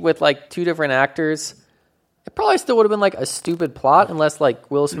movie with, like, two different actors, it probably still would have been, like, a stupid plot, unless,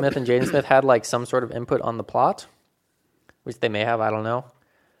 like, Will Smith and Jaden Smith had, like, some sort of input on the plot, which they may have, I don't know.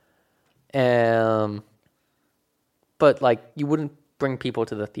 But, like, you wouldn't bring people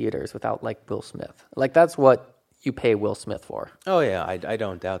to the theaters without, like, Will Smith. Like, that's what you pay Will Smith for. Oh, yeah, I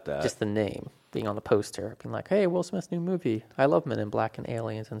don't doubt that. Just the name, being on the poster, being like, hey, Will Smith's new movie. I love Men in Black and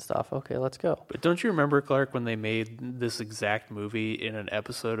Aliens and stuff. Okay, let's go. But don't you remember, Clark, when they made this exact movie in an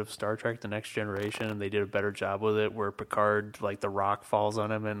episode of Star Trek The Next Generation, and they did a better job with it, where Picard, like, the rock falls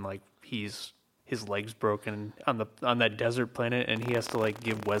on him, and, like, his leg's broken on that desert planet, and he has to, like,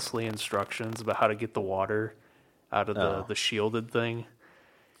 give Wesley instructions about how to get the water out of the shielded thing.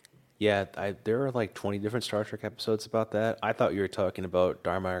 Yeah, there are like 20 different Star Trek episodes about that. I thought you were talking about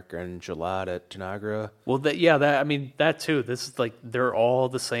Darmok and Jalad at Tanagra. Well, that too. This is like, they're all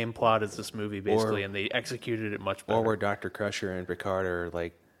the same plot as this movie, basically, and they executed it much better. Or where Dr. Crusher and Picard are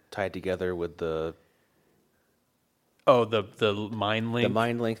like tied together with the the mind link. The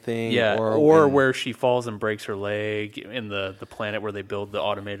mind link thing. Yeah, or where she falls and breaks her leg in the planet where they build the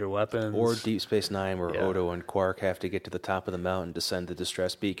automated weapons. Or Deep Space Nine, where Yeah. Odo and Quark have to get to the top of the mountain, descend the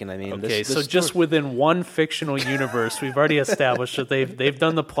distress beacon. I mean, Okay, this so just within one fictional universe, we've already established that they've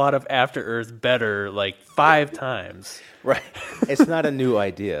done the plot of After Earth better like 5 times right. It's not a new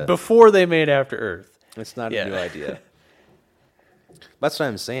idea. before they made After Earth. It's not Yeah. a new idea. That's what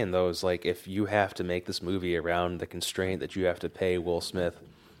I'm saying, though, is like if you have to make this movie around the constraint that you have to pay Will Smith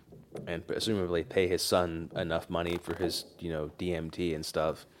and presumably pay his son enough money for his, DMT and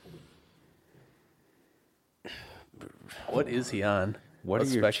stuff. What is he on? What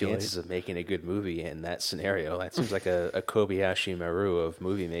Let's are your speculate. chances of making a good movie in that scenario? That seems like a Kobayashi Maru of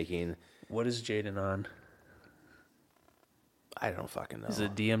movie making. What is Jaden on? I don't fucking know. Is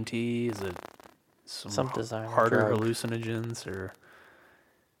it DMT? Is it Some designer harder drug. hallucinogens, or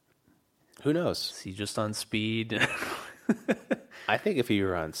Who knows? is he just on speed? I think if he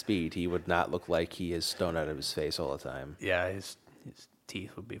were on speed, he would not look like he is stoned out of his face all the time. Yeah, his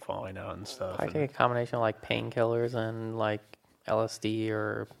teeth would be falling out and stuff. I take a combination of like painkillers and like LSD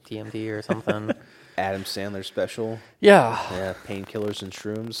or DMT or something. Adam Sandler special. Yeah. Yeah, painkillers and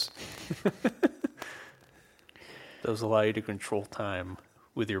shrooms. Those allow you to control time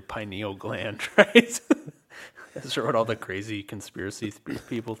with your pineal gland, right? That's what all the crazy conspiracy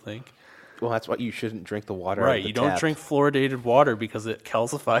people think. Well, that's why you shouldn't drink the water. Right, out of the you don't tap. drink fluoridated water because it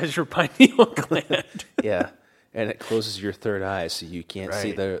calcifies your pineal gland. Yeah, and it closes your third eye, so you can't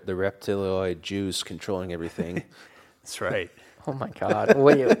see Right. the reptiloid juice controlling everything. That's right. Oh my God.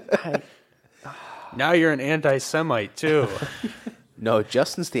 Wait. Now you're an anti-Semite, too. No,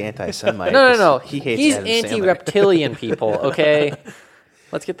 Justin's the anti-Semite. No. He hates He's Adam Sandler. anti-reptilian people, okay?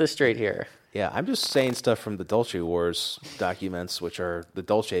 Let's get this straight here. Yeah, I'm just saying stuff from the Dolce Wars documents, which are the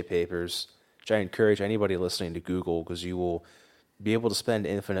Dolce papers, which I encourage anybody listening to Google, because you will be able to spend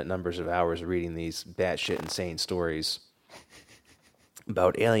infinite numbers of hours reading these batshit insane stories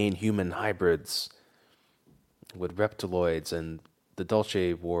about alien-human hybrids with reptiloids and the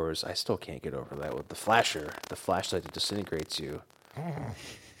Dolce Wars. I still can't get over that with the flasher, the flashlight that disintegrates you.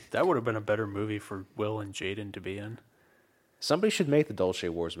 That would have been a better movie for Will and Jaden to be in. Somebody should make the Dolce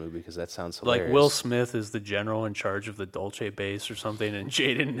Wars movie, because that sounds hilarious. Like Will Smith is the general in charge of the Dolce base or something, and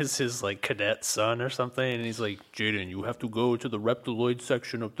Jaden is his like cadet son or something, and he's like, Jaden, you have to go to the reptiloid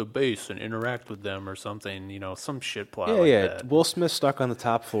section of the base and interact with them or something, some shit plot like that. Will Smith's stuck on the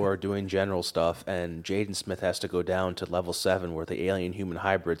top floor doing general stuff, and Jaden Smith has to go down to level 7 where the alien-human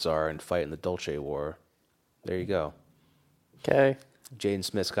hybrids are and fight in the Dolce War. There you go. Okay. Jaden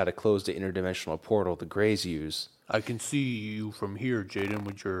Smith's got to close the interdimensional portal the Greys use I can see you from here, Jaden,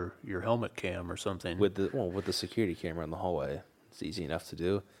 with your helmet cam or something. with the security camera in the hallway. It's easy enough to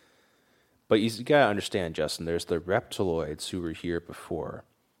do. But you got to understand, Justin, there's the reptiloids who were here before.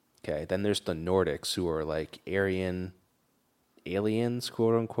 Okay, then there's the Nordics, who are like Aryan aliens,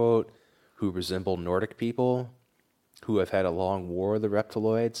 quote unquote, who resemble Nordic people, who have had a long war with the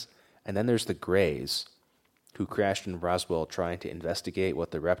reptiloids. And then there's the Greys, who crashed in Roswell trying to investigate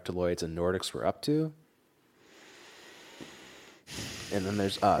what the reptiloids and Nordics were up to. And then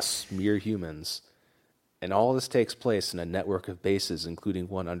there's us, mere humans. And all this takes place in a network of bases, including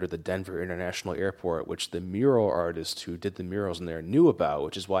one under the Denver International Airport, which the mural artist who did the murals in there knew about,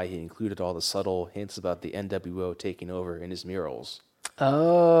 which is why he included all the subtle hints about the NWO taking over in his murals.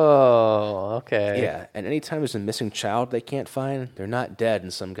 Oh, okay. Yeah, and anytime there's a missing child they can't find, they're not dead in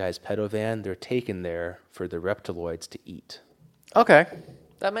some guy's pedo van. They're taken there for the reptiloids to eat. Okay.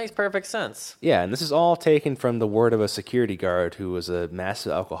 That makes perfect sense. Yeah, and this is all taken from the word of a security guard who was a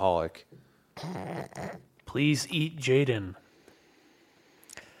massive alcoholic. Please eat Jaden.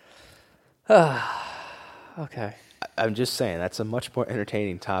 Okay. I'm just saying, that's a much more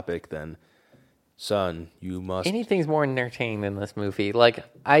entertaining topic than, son, you must... Anything's more entertaining than this movie. Like,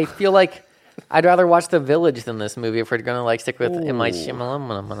 I feel like I'd rather watch The Village than this movie if we're going to, like, stick with M. Night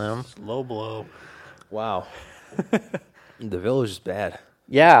Shyamalan. Low blow. Wow. The Village is bad.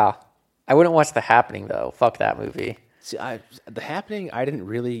 Yeah. I wouldn't watch The Happening, though. Fuck that movie. See, The Happening, I didn't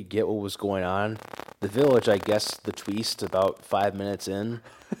really get what was going on. The Village, I guess the twist about 5 minutes in.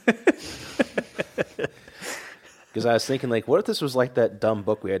 Because I was thinking, like, what if this was like that dumb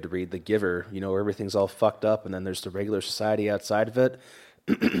book we had to read, The Giver, you know, where everything's all fucked up, and then there's the regular society outside of it.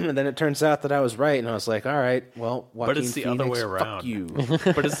 And then it turns out that I was right, and I was like, all right, well, Joaquin But it's the Phoenix, other way around. fuck you.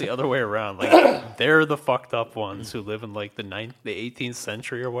 But it's the other way around. Like, they're the fucked up ones who live in, like, the 18th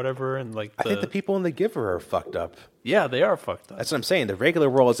century or whatever, and, like, I think the people in The Giver are fucked up. Yeah, they are fucked up. That's what I'm saying. The regular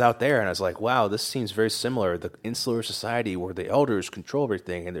world is out there, and I was like, wow, this seems very similar. The insular society where the elders control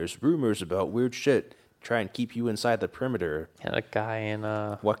everything, and there's rumors about weird shit. Try and keep you inside the perimeter. And a guy in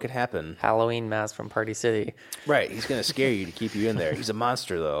What could happen? Halloween mask from Party City. Right, he's going to scare you to keep you in there. He's a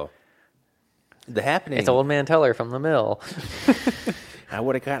monster, though. The Happening... It's Old Man Teller from The Mill. I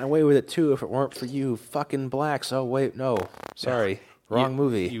would have gotten away with it, too, if it weren't for you fucking blacks. Oh, wait, no. Sorry. Wrong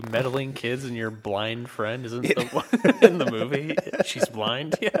movie. You meddling kids and your blind friend isn't the one in the movie. She's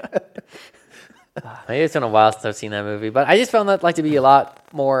blind, yeah. Maybe it's been a while since I've seen that movie, but I just found that like to be a lot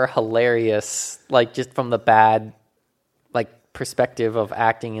more hilarious, like just from the bad, like perspective of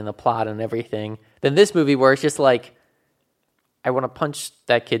acting and the plot and everything, than this movie where it's just like, I want to punch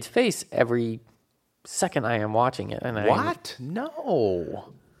that kid's face every second I am watching it. And What?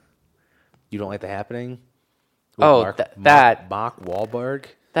 No. You don't like The Happening? With Oh, Mark Wahlberg?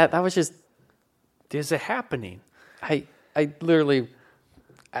 that was just, There's a happening. I literally,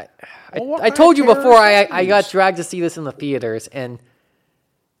 what I kind told of you before I characters? got dragged to see this in the theaters, and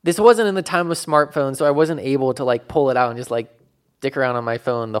this wasn't in the time of smartphones, so I wasn't able to like pull it out and just like dick around on my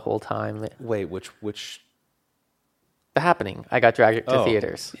phone the whole time. Wait, which? The Happening. I got dragged to Oh.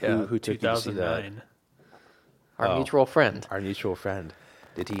 theaters. Yeah, Who took you to see that? 2009. Our mutual friend. Our mutual friend.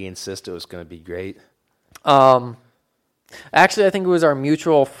 Did he insist it was going to be great? Actually, I think it was our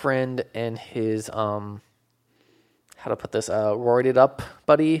mutual friend and his how to put this roided up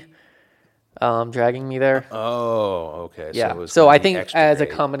buddy dragging me there. Oh, okay. Yeah. it was So gonna I be think extra as a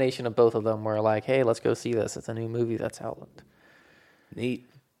great. combination of both of them, we're like, hey, let's go see this. It's a new movie that's out. Neat.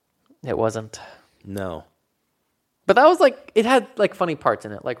 It wasn't. No. But that was like, it had like funny parts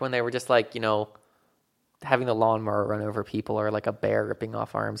in it. Like when they were just like, you know, having the lawnmower run over people or like a bear ripping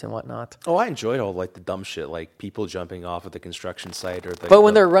off arms and whatnot. Oh, I enjoyed all like the dumb shit, like people jumping off of the construction site or. But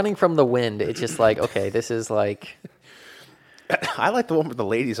when they're running from the wind, it's just like, okay, this is like. I like the one with the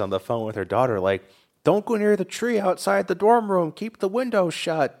ladies on the phone with her daughter, like, don't go near the tree outside the dorm room. Keep the windows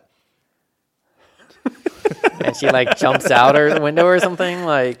shut. And she like jumps out her window or something.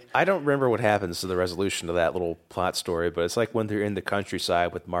 Like, I don't remember what happens to the resolution of that little plot story, but it's like when they're in the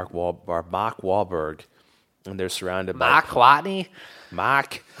countryside with Mark Wahlberg, and they're surrounded by Mark Watney.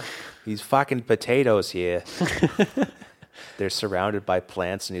 Mark. These fucking potatoes here. They're surrounded by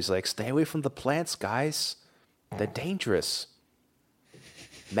plants, and he's like, "Stay away from the plants, guys. They're dangerous."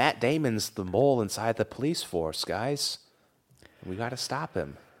 Matt Damon's the mole inside the police force, guys. We got to stop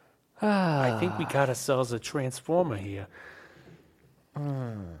him. I think we got ourselves a Transformer here.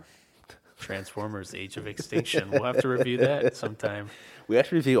 Transformers: Age of Extinction. We'll have to review that sometime. We have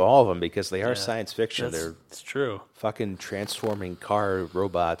to review all of them because they are science fiction. They're It's true. fucking transforming car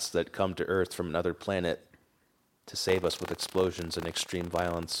robots that come to Earth from another planet to save us with explosions and extreme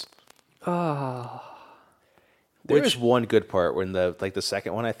violence. There's one good part when the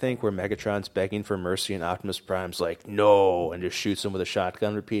second one, I think, where Megatron's begging for mercy and Optimus Prime's like, no, and just shoots him with a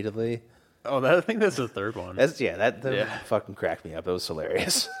shotgun repeatedly. I think that's the third one. That fucking cracked me up. It was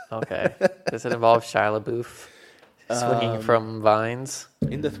hilarious. Okay. Does it involve Shia LaBeouf swinging from vines?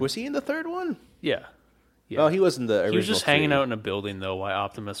 Was he in the third one? Yeah. Oh, he was in the original. He was just hanging three. out in a building, though, while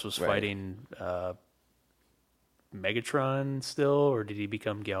Optimus was fighting Megatron still, or did he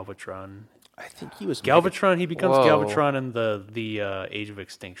become Galvatron? I think he was Galvatron. He becomes Whoa. Galvatron in the Age of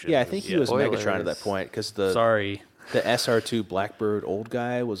Extinction. Yeah, I think he was Spoilers. Megatron at that point because the SR2 Blackbird old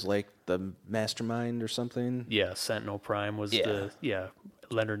guy was like the mastermind or something. Yeah, Sentinel Prime was Leonard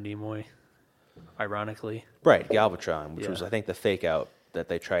Nimoy, ironically. Right, Galvatron, which was I think the fake out that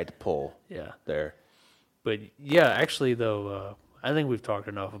they tried to pull. Yeah. There. But yeah, actually though, I think we've talked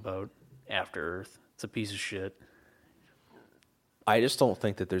enough about After Earth. It's a piece of shit. I just don't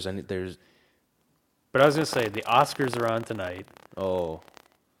think that there's. But I was gonna say the Oscars are on tonight. Oh.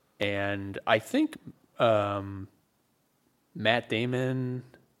 And I think Matt Damon,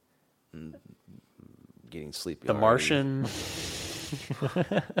 Getting sleepy. The already. Martian,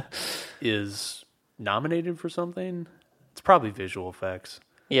 is nominated for something. It's probably visual effects.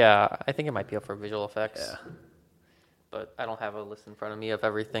 Yeah, I think it might be up for visual effects. Yeah. But I don't have a list in front of me of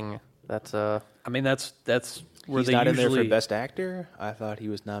everything that's I mean, that's where He's they not usually in there for Best Actor? I thought he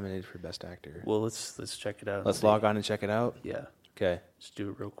was nominated for Best Actor. Well, let's check it out. Let's log on and check it out. Yeah, Okay. let's do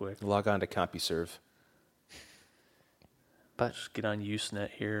it real quick. Log on to CompuServe. but Just get on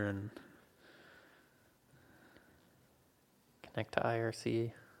Usenet here and connect to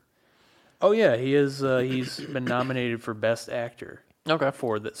IRC. oh yeah, he is. He's been nominated for Best Actor. Okay.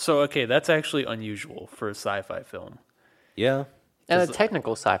 For the okay, that's actually unusual for a sci-fi film. Yeah. And a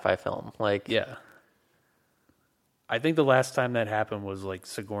technical sci-fi film. Like Yeah. I think the last time that happened was like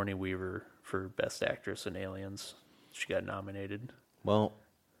Sigourney Weaver for Best Actress in Aliens. She got nominated. Well,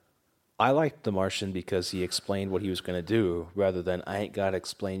 I liked The Martian because he explained what he was going to do rather than I ain't got to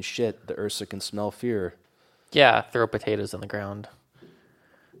explain shit. The Ursa can smell fear. Yeah, throw potatoes in the ground.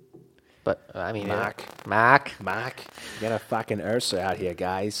 But I mean, Mac. Get a fucking Ursa out here,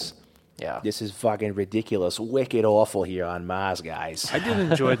 guys. Yeah. This is fucking ridiculous, wicked awful here on Mars, guys. I did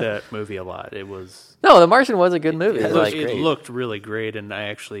enjoy that movie a lot. It was No, The Martian was a good movie. it, Like, looked really great, and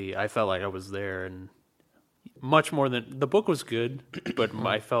I felt like I was there, and much more than the book was good, but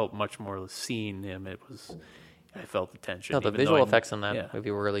I felt much more seeing him. I felt the tension. no, the even visual though effects in that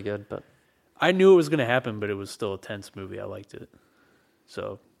movie were really good. But I knew it was going to happen, but it was still a tense movie. I liked it,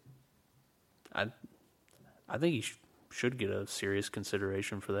 so I think he should get a serious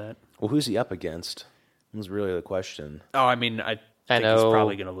consideration for that. Well, who's he up against? Was really the question. Oh, I mean, I think he's know.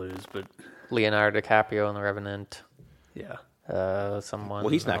 probably going to lose, but Leonardo DiCaprio in The Revenant. yeah. Someone.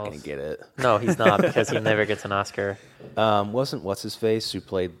 Well, he's not else. going to get it. No, he's not because he never gets an Oscar. Wasn't what's his face who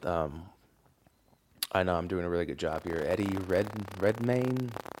played? I know I'm doing a really good job here. Eddie Redmayne.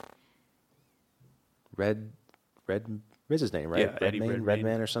 What's his name, right? Yeah, Eddie Redmayne.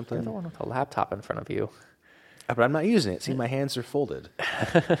 Redman or You're something. the one with the laptop in front of you. But I'm not using it. See, my hands are folded.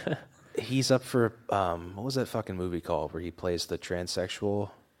 He's up for what was that fucking movie called where he plays the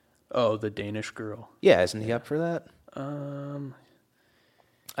transsexual? Oh, the Danish Girl. Yeah, isn't he up for that?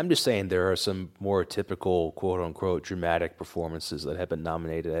 I'm just saying there are some more typical quote-unquote dramatic performances that have been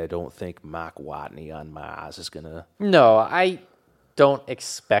nominated. I don't think Mark Watney on Mars is gonna. No, I don't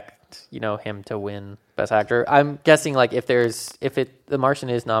expect him to win Best Actor. I'm guessing like if The Martian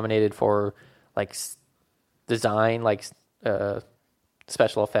is nominated for like design, like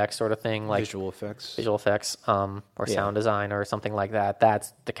special effects sort of thing, like Visual effects. or sound design or something like that.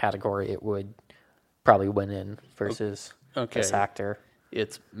 That's the category it would probably win in versus Best Actor.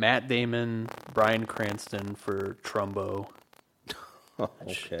 It's Matt Damon, Bryan Cranston for Trumbo.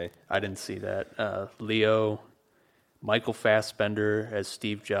 Okay. I didn't see that. Leo, Michael Fassbender as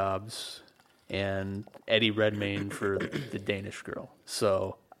Steve Jobs, and Eddie Redmayne for the Danish Girl.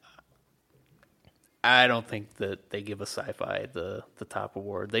 So I don't think that they give a sci-fi the top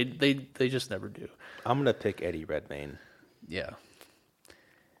award. They just never do. I'm gonna pick Eddie Redmayne. Yeah.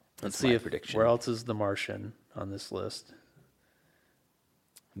 Let's That's see my if prediction. where else is The Martian on this list.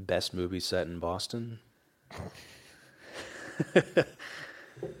 Best movie set in Boston.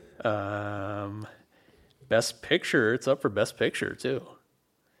 Best Picture. It's up for Best Picture too,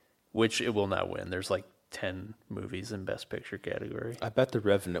 which it will not win. There's like 10 movies in Best Picture category. I bet The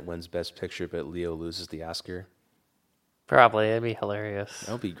Revenant wins Best Picture, but Leo loses the Oscar. Probably. It'd be hilarious.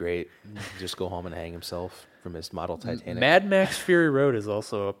 That would be great. Just go home and hang himself from his model Titanic. Mad Max Fury Road is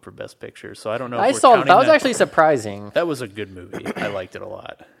also up for Best Picture, so I don't know. If I we're saw counting that was actually surprising. that was a good movie. I liked it a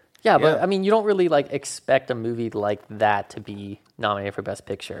lot. Yeah, but Yeah. I mean, you don't really like expect a movie like that to be nominated for Best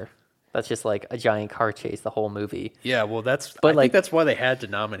Picture. That's just like a giant car chase the whole movie. Yeah, well, I think that's why they had to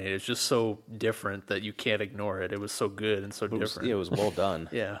nominate it. It's just so different that you can't ignore it. It was so good and so different. It was well done.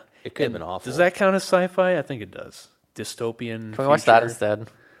 Yeah. It could have been awful. Does that count as sci-fi? I think it does. Dystopian. Can we watch that instead?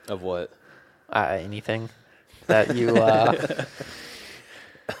 Of what? Anything that you.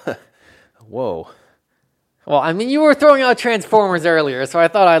 Whoa. Well, I mean, you were throwing out Transformers earlier, so I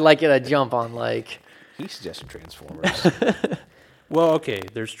thought I'd like get a jump on like. He suggested Transformers. Well, okay,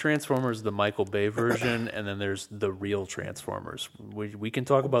 there's Transformers, the Michael Bay version, and then there's the real Transformers. We can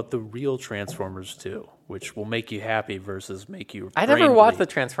talk about the real Transformers too, which will make you happy versus make you. I never watched the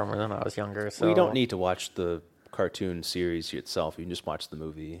Transformers when I was younger, so Well, you don't need to watch the cartoon series itself. You can just watch the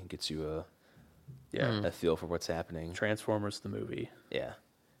movie. It gets you a feel for what's happening. Transformers the movie. Yeah,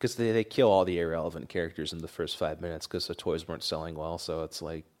 because they kill all the irrelevant characters in the first 5 minutes because the toys weren't selling well. So it's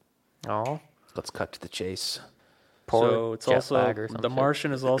like, Oh, let's cut to the chase. poor So it's Jeff also Bag or The something.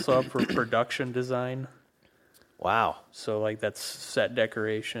 Martian is also up for production design. Wow. So like that's set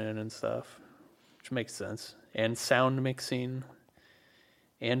decoration and stuff, which makes sense, and sound mixing,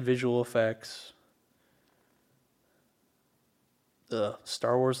 and visual effects.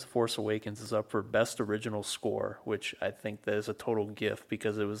 Star Wars: The Force Awakens is up for Best Original Score, which I think that is a total gift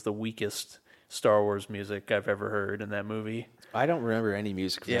because it was the weakest Star Wars music I've ever heard in that movie. I don't remember any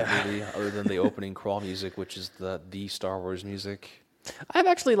music from Yeah. that movie other than the opening crawl music, which is the Star Wars music. I've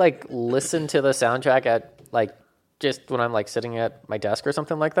actually like listened to the soundtrack at like just when I'm like sitting at my desk or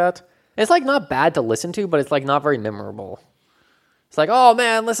something like that. It's like not bad to listen to, but it's like not very memorable. It's like, oh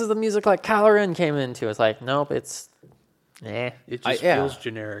man, this is the music like Kylo Ren came into. It's like, nope, it's It just yeah. feels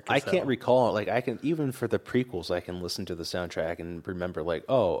generic. I as can't hell. recall. Like I can even for the prequels, I can listen to the soundtrack and remember like,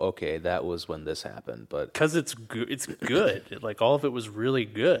 oh, okay, that was when this happened. But because it's good. Like all of it was really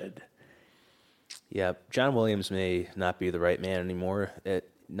good. yeah, John Williams may not be the right man anymore at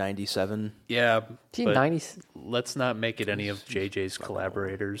 97. Yeah, Gee, but 90s. let's not make it any of JJ's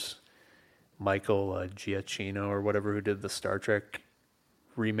collaborators, Michael Giacchino or whatever, who did the Star Trek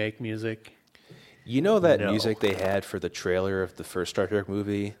remake music. You know that No. music they had for the trailer of the first Star Trek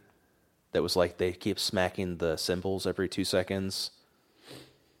movie? That was like they keep smacking the cymbals every 2 seconds.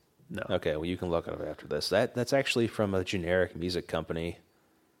 No, Okay, well you can look it up after this. That's actually from a generic music company.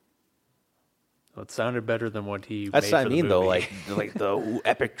 well, it sounded better than what he. That's made what I for mean, the though. movie. Like the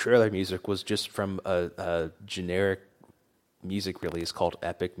epic trailer music was just from a generic music release called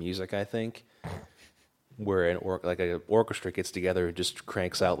Epic Music, I think, where an orchestra gets together and just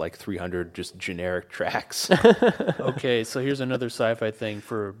cranks out like 300 just generic tracks. Okay, so here's another sci-fi thing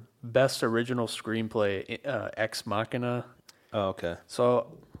for best original screenplay, Ex Machina. Oh, okay. So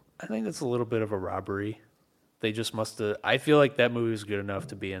I think that's a little bit of a robbery. They just must have. I feel like that movie was good enough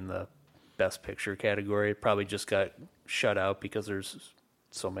to be in the best picture category. It probably just got shut out because there's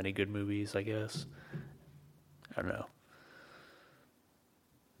so many good movies, I guess. I don't know.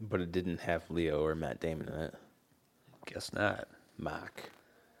 But it didn't have Leo or Matt Damon in it. Guess not. Mark.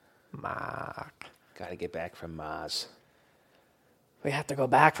 Mark. Gotta get back from Mars. We have to go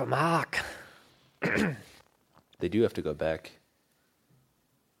back for Mark. They do have to go back.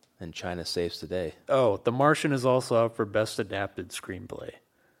 And China saves the day. Oh, The Martian is also up for best adapted screenplay.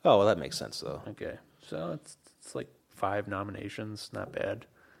 Oh, well, that makes sense, though. Okay, so it's like 5 nominations. Not bad,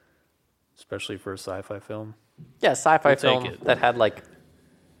 especially for a sci-fi film. Yeah, sci-fi We'll take film it. that had like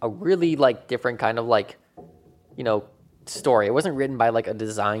a really like different kind of like, you know, story. It wasn't written by like a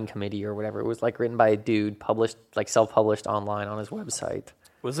design committee or whatever. It was like written by a dude, published like self-published online on his website.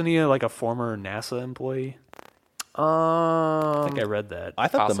 Wasn't he like a former NASA employee? I think I read that. I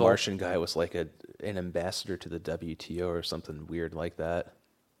thought the Possible. Martian guy was like an ambassador to the WTO or something weird like that.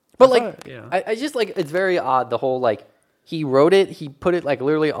 But I like, thought- yeah. I just like it's very odd. The whole like he wrote it, he put it like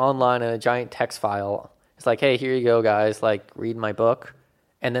literally online in a giant text file. It's like, hey, here you go, guys. Like, read my book,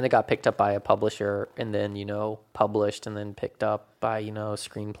 and then it got picked up by a publisher, and then published, and then picked up by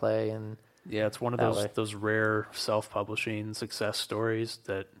screenplay and Yeah, it's one of That way. those rare self-publishing success stories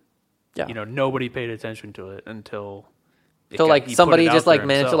that yeah. nobody paid attention to it until Till, like, he put somebody it out just, like, there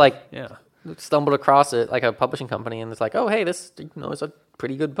managed to, himself. like, stumbled across it like a publishing company, and it's like, oh, hey, this is a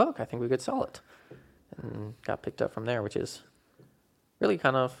pretty good book. I think we could sell it, and got picked up from there, which is really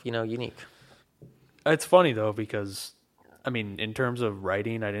kind of unique. It's funny though because I mean, in terms of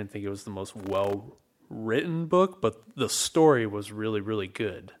writing, I didn't think it was the most well written book, but the story was really, really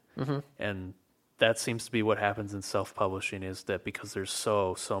good. Mm-hmm. And that seems to be what happens in self-publishing is that because there's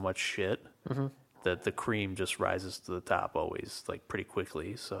so much shit Mm-hmm. that the cream just rises to the top always, like pretty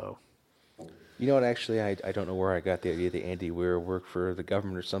quickly. So You know what, actually, I don't know where I got the idea that Andy Weir worked for the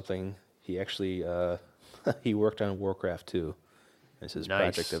government or something. He actually, he worked on Warcraft 2. It's his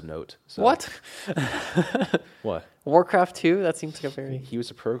Nice. project of note. So. What? What? Warcraft 2? That seems like a very... He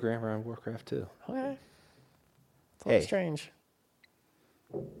was a programmer on Warcraft too. Okay. It's a little Hey. strange.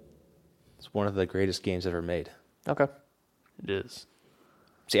 It's one of the greatest games ever made. Okay. It is.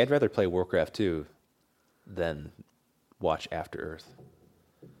 See, I'd rather play Warcraft 2 than watch After Earth.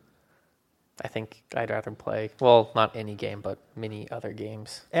 I think I'd rather play, well, not any game, but many other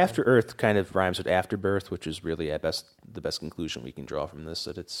games. After Earth kind of rhymes with Afterbirth, which is really at best the best conclusion we can draw from this.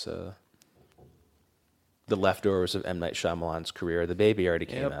 That it's the leftovers of M. Night Shyamalan's career. The baby already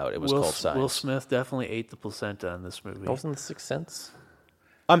came Yep. out. It was Will, called Signs. Will Smith definitely ate the placenta in this movie. Wasn't The Sixth Sense?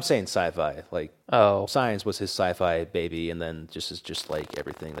 I'm saying sci-fi. Like Oh. Signs was his sci-fi baby, and then just like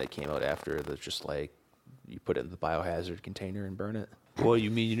everything that came out after. That's just like you put it in the biohazard container and burn it. Well,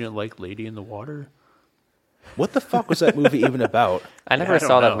 you mean you didn't like Lady in the Water? What the fuck was that movie even about? I never I don't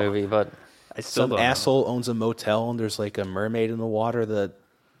saw that know. movie, but I still Some don't know. asshole owns a motel and there's like a mermaid in the water. The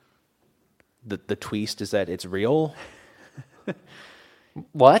twist is that it's real.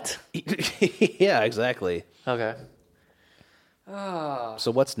 what? Yeah, exactly. Okay.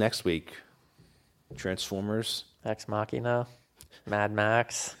 So what's next week? Transformers. Ex Machina, Mad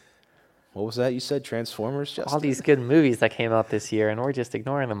Max. What was that you said? Transformers. Justin? All these good movies that came out this year, and we're just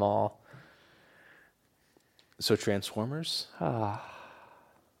ignoring them all. So Transformers. Ah.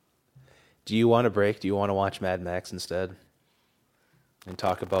 Do you want a break? Do you want to watch Mad Max instead? And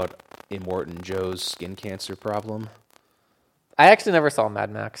talk about Immortan Joe's skin cancer problem? I actually never saw Mad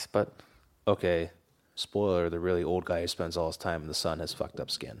Max, but Okay. Spoiler, the really old guy who spends all his time in the sun has fucked up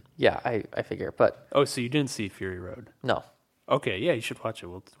skin. yeah, I figure. But Oh, so you didn't see Fury Road? no, Okay, yeah, you should watch it.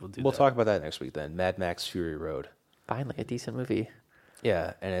 We'll do We'll that. talk about that next week then. Mad Max Fury Road. finally a decent movie.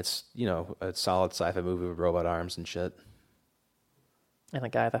 Yeah, and it's, a solid sci-fi movie with robot arms and shit. And a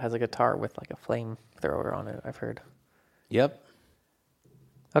guy that has a guitar with like a flamethrower on it, I've heard. Yep.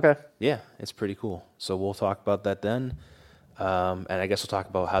 Okay. Yeah, it's pretty cool. So we'll talk about that then. And I guess we'll talk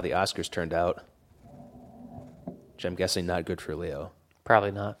about how the Oscars turned out, which I'm guessing not good for Leo.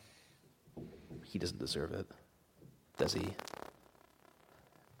 Probably not. He doesn't deserve it. Does he?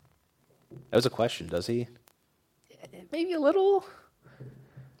 That was a question. Does he? Maybe a little.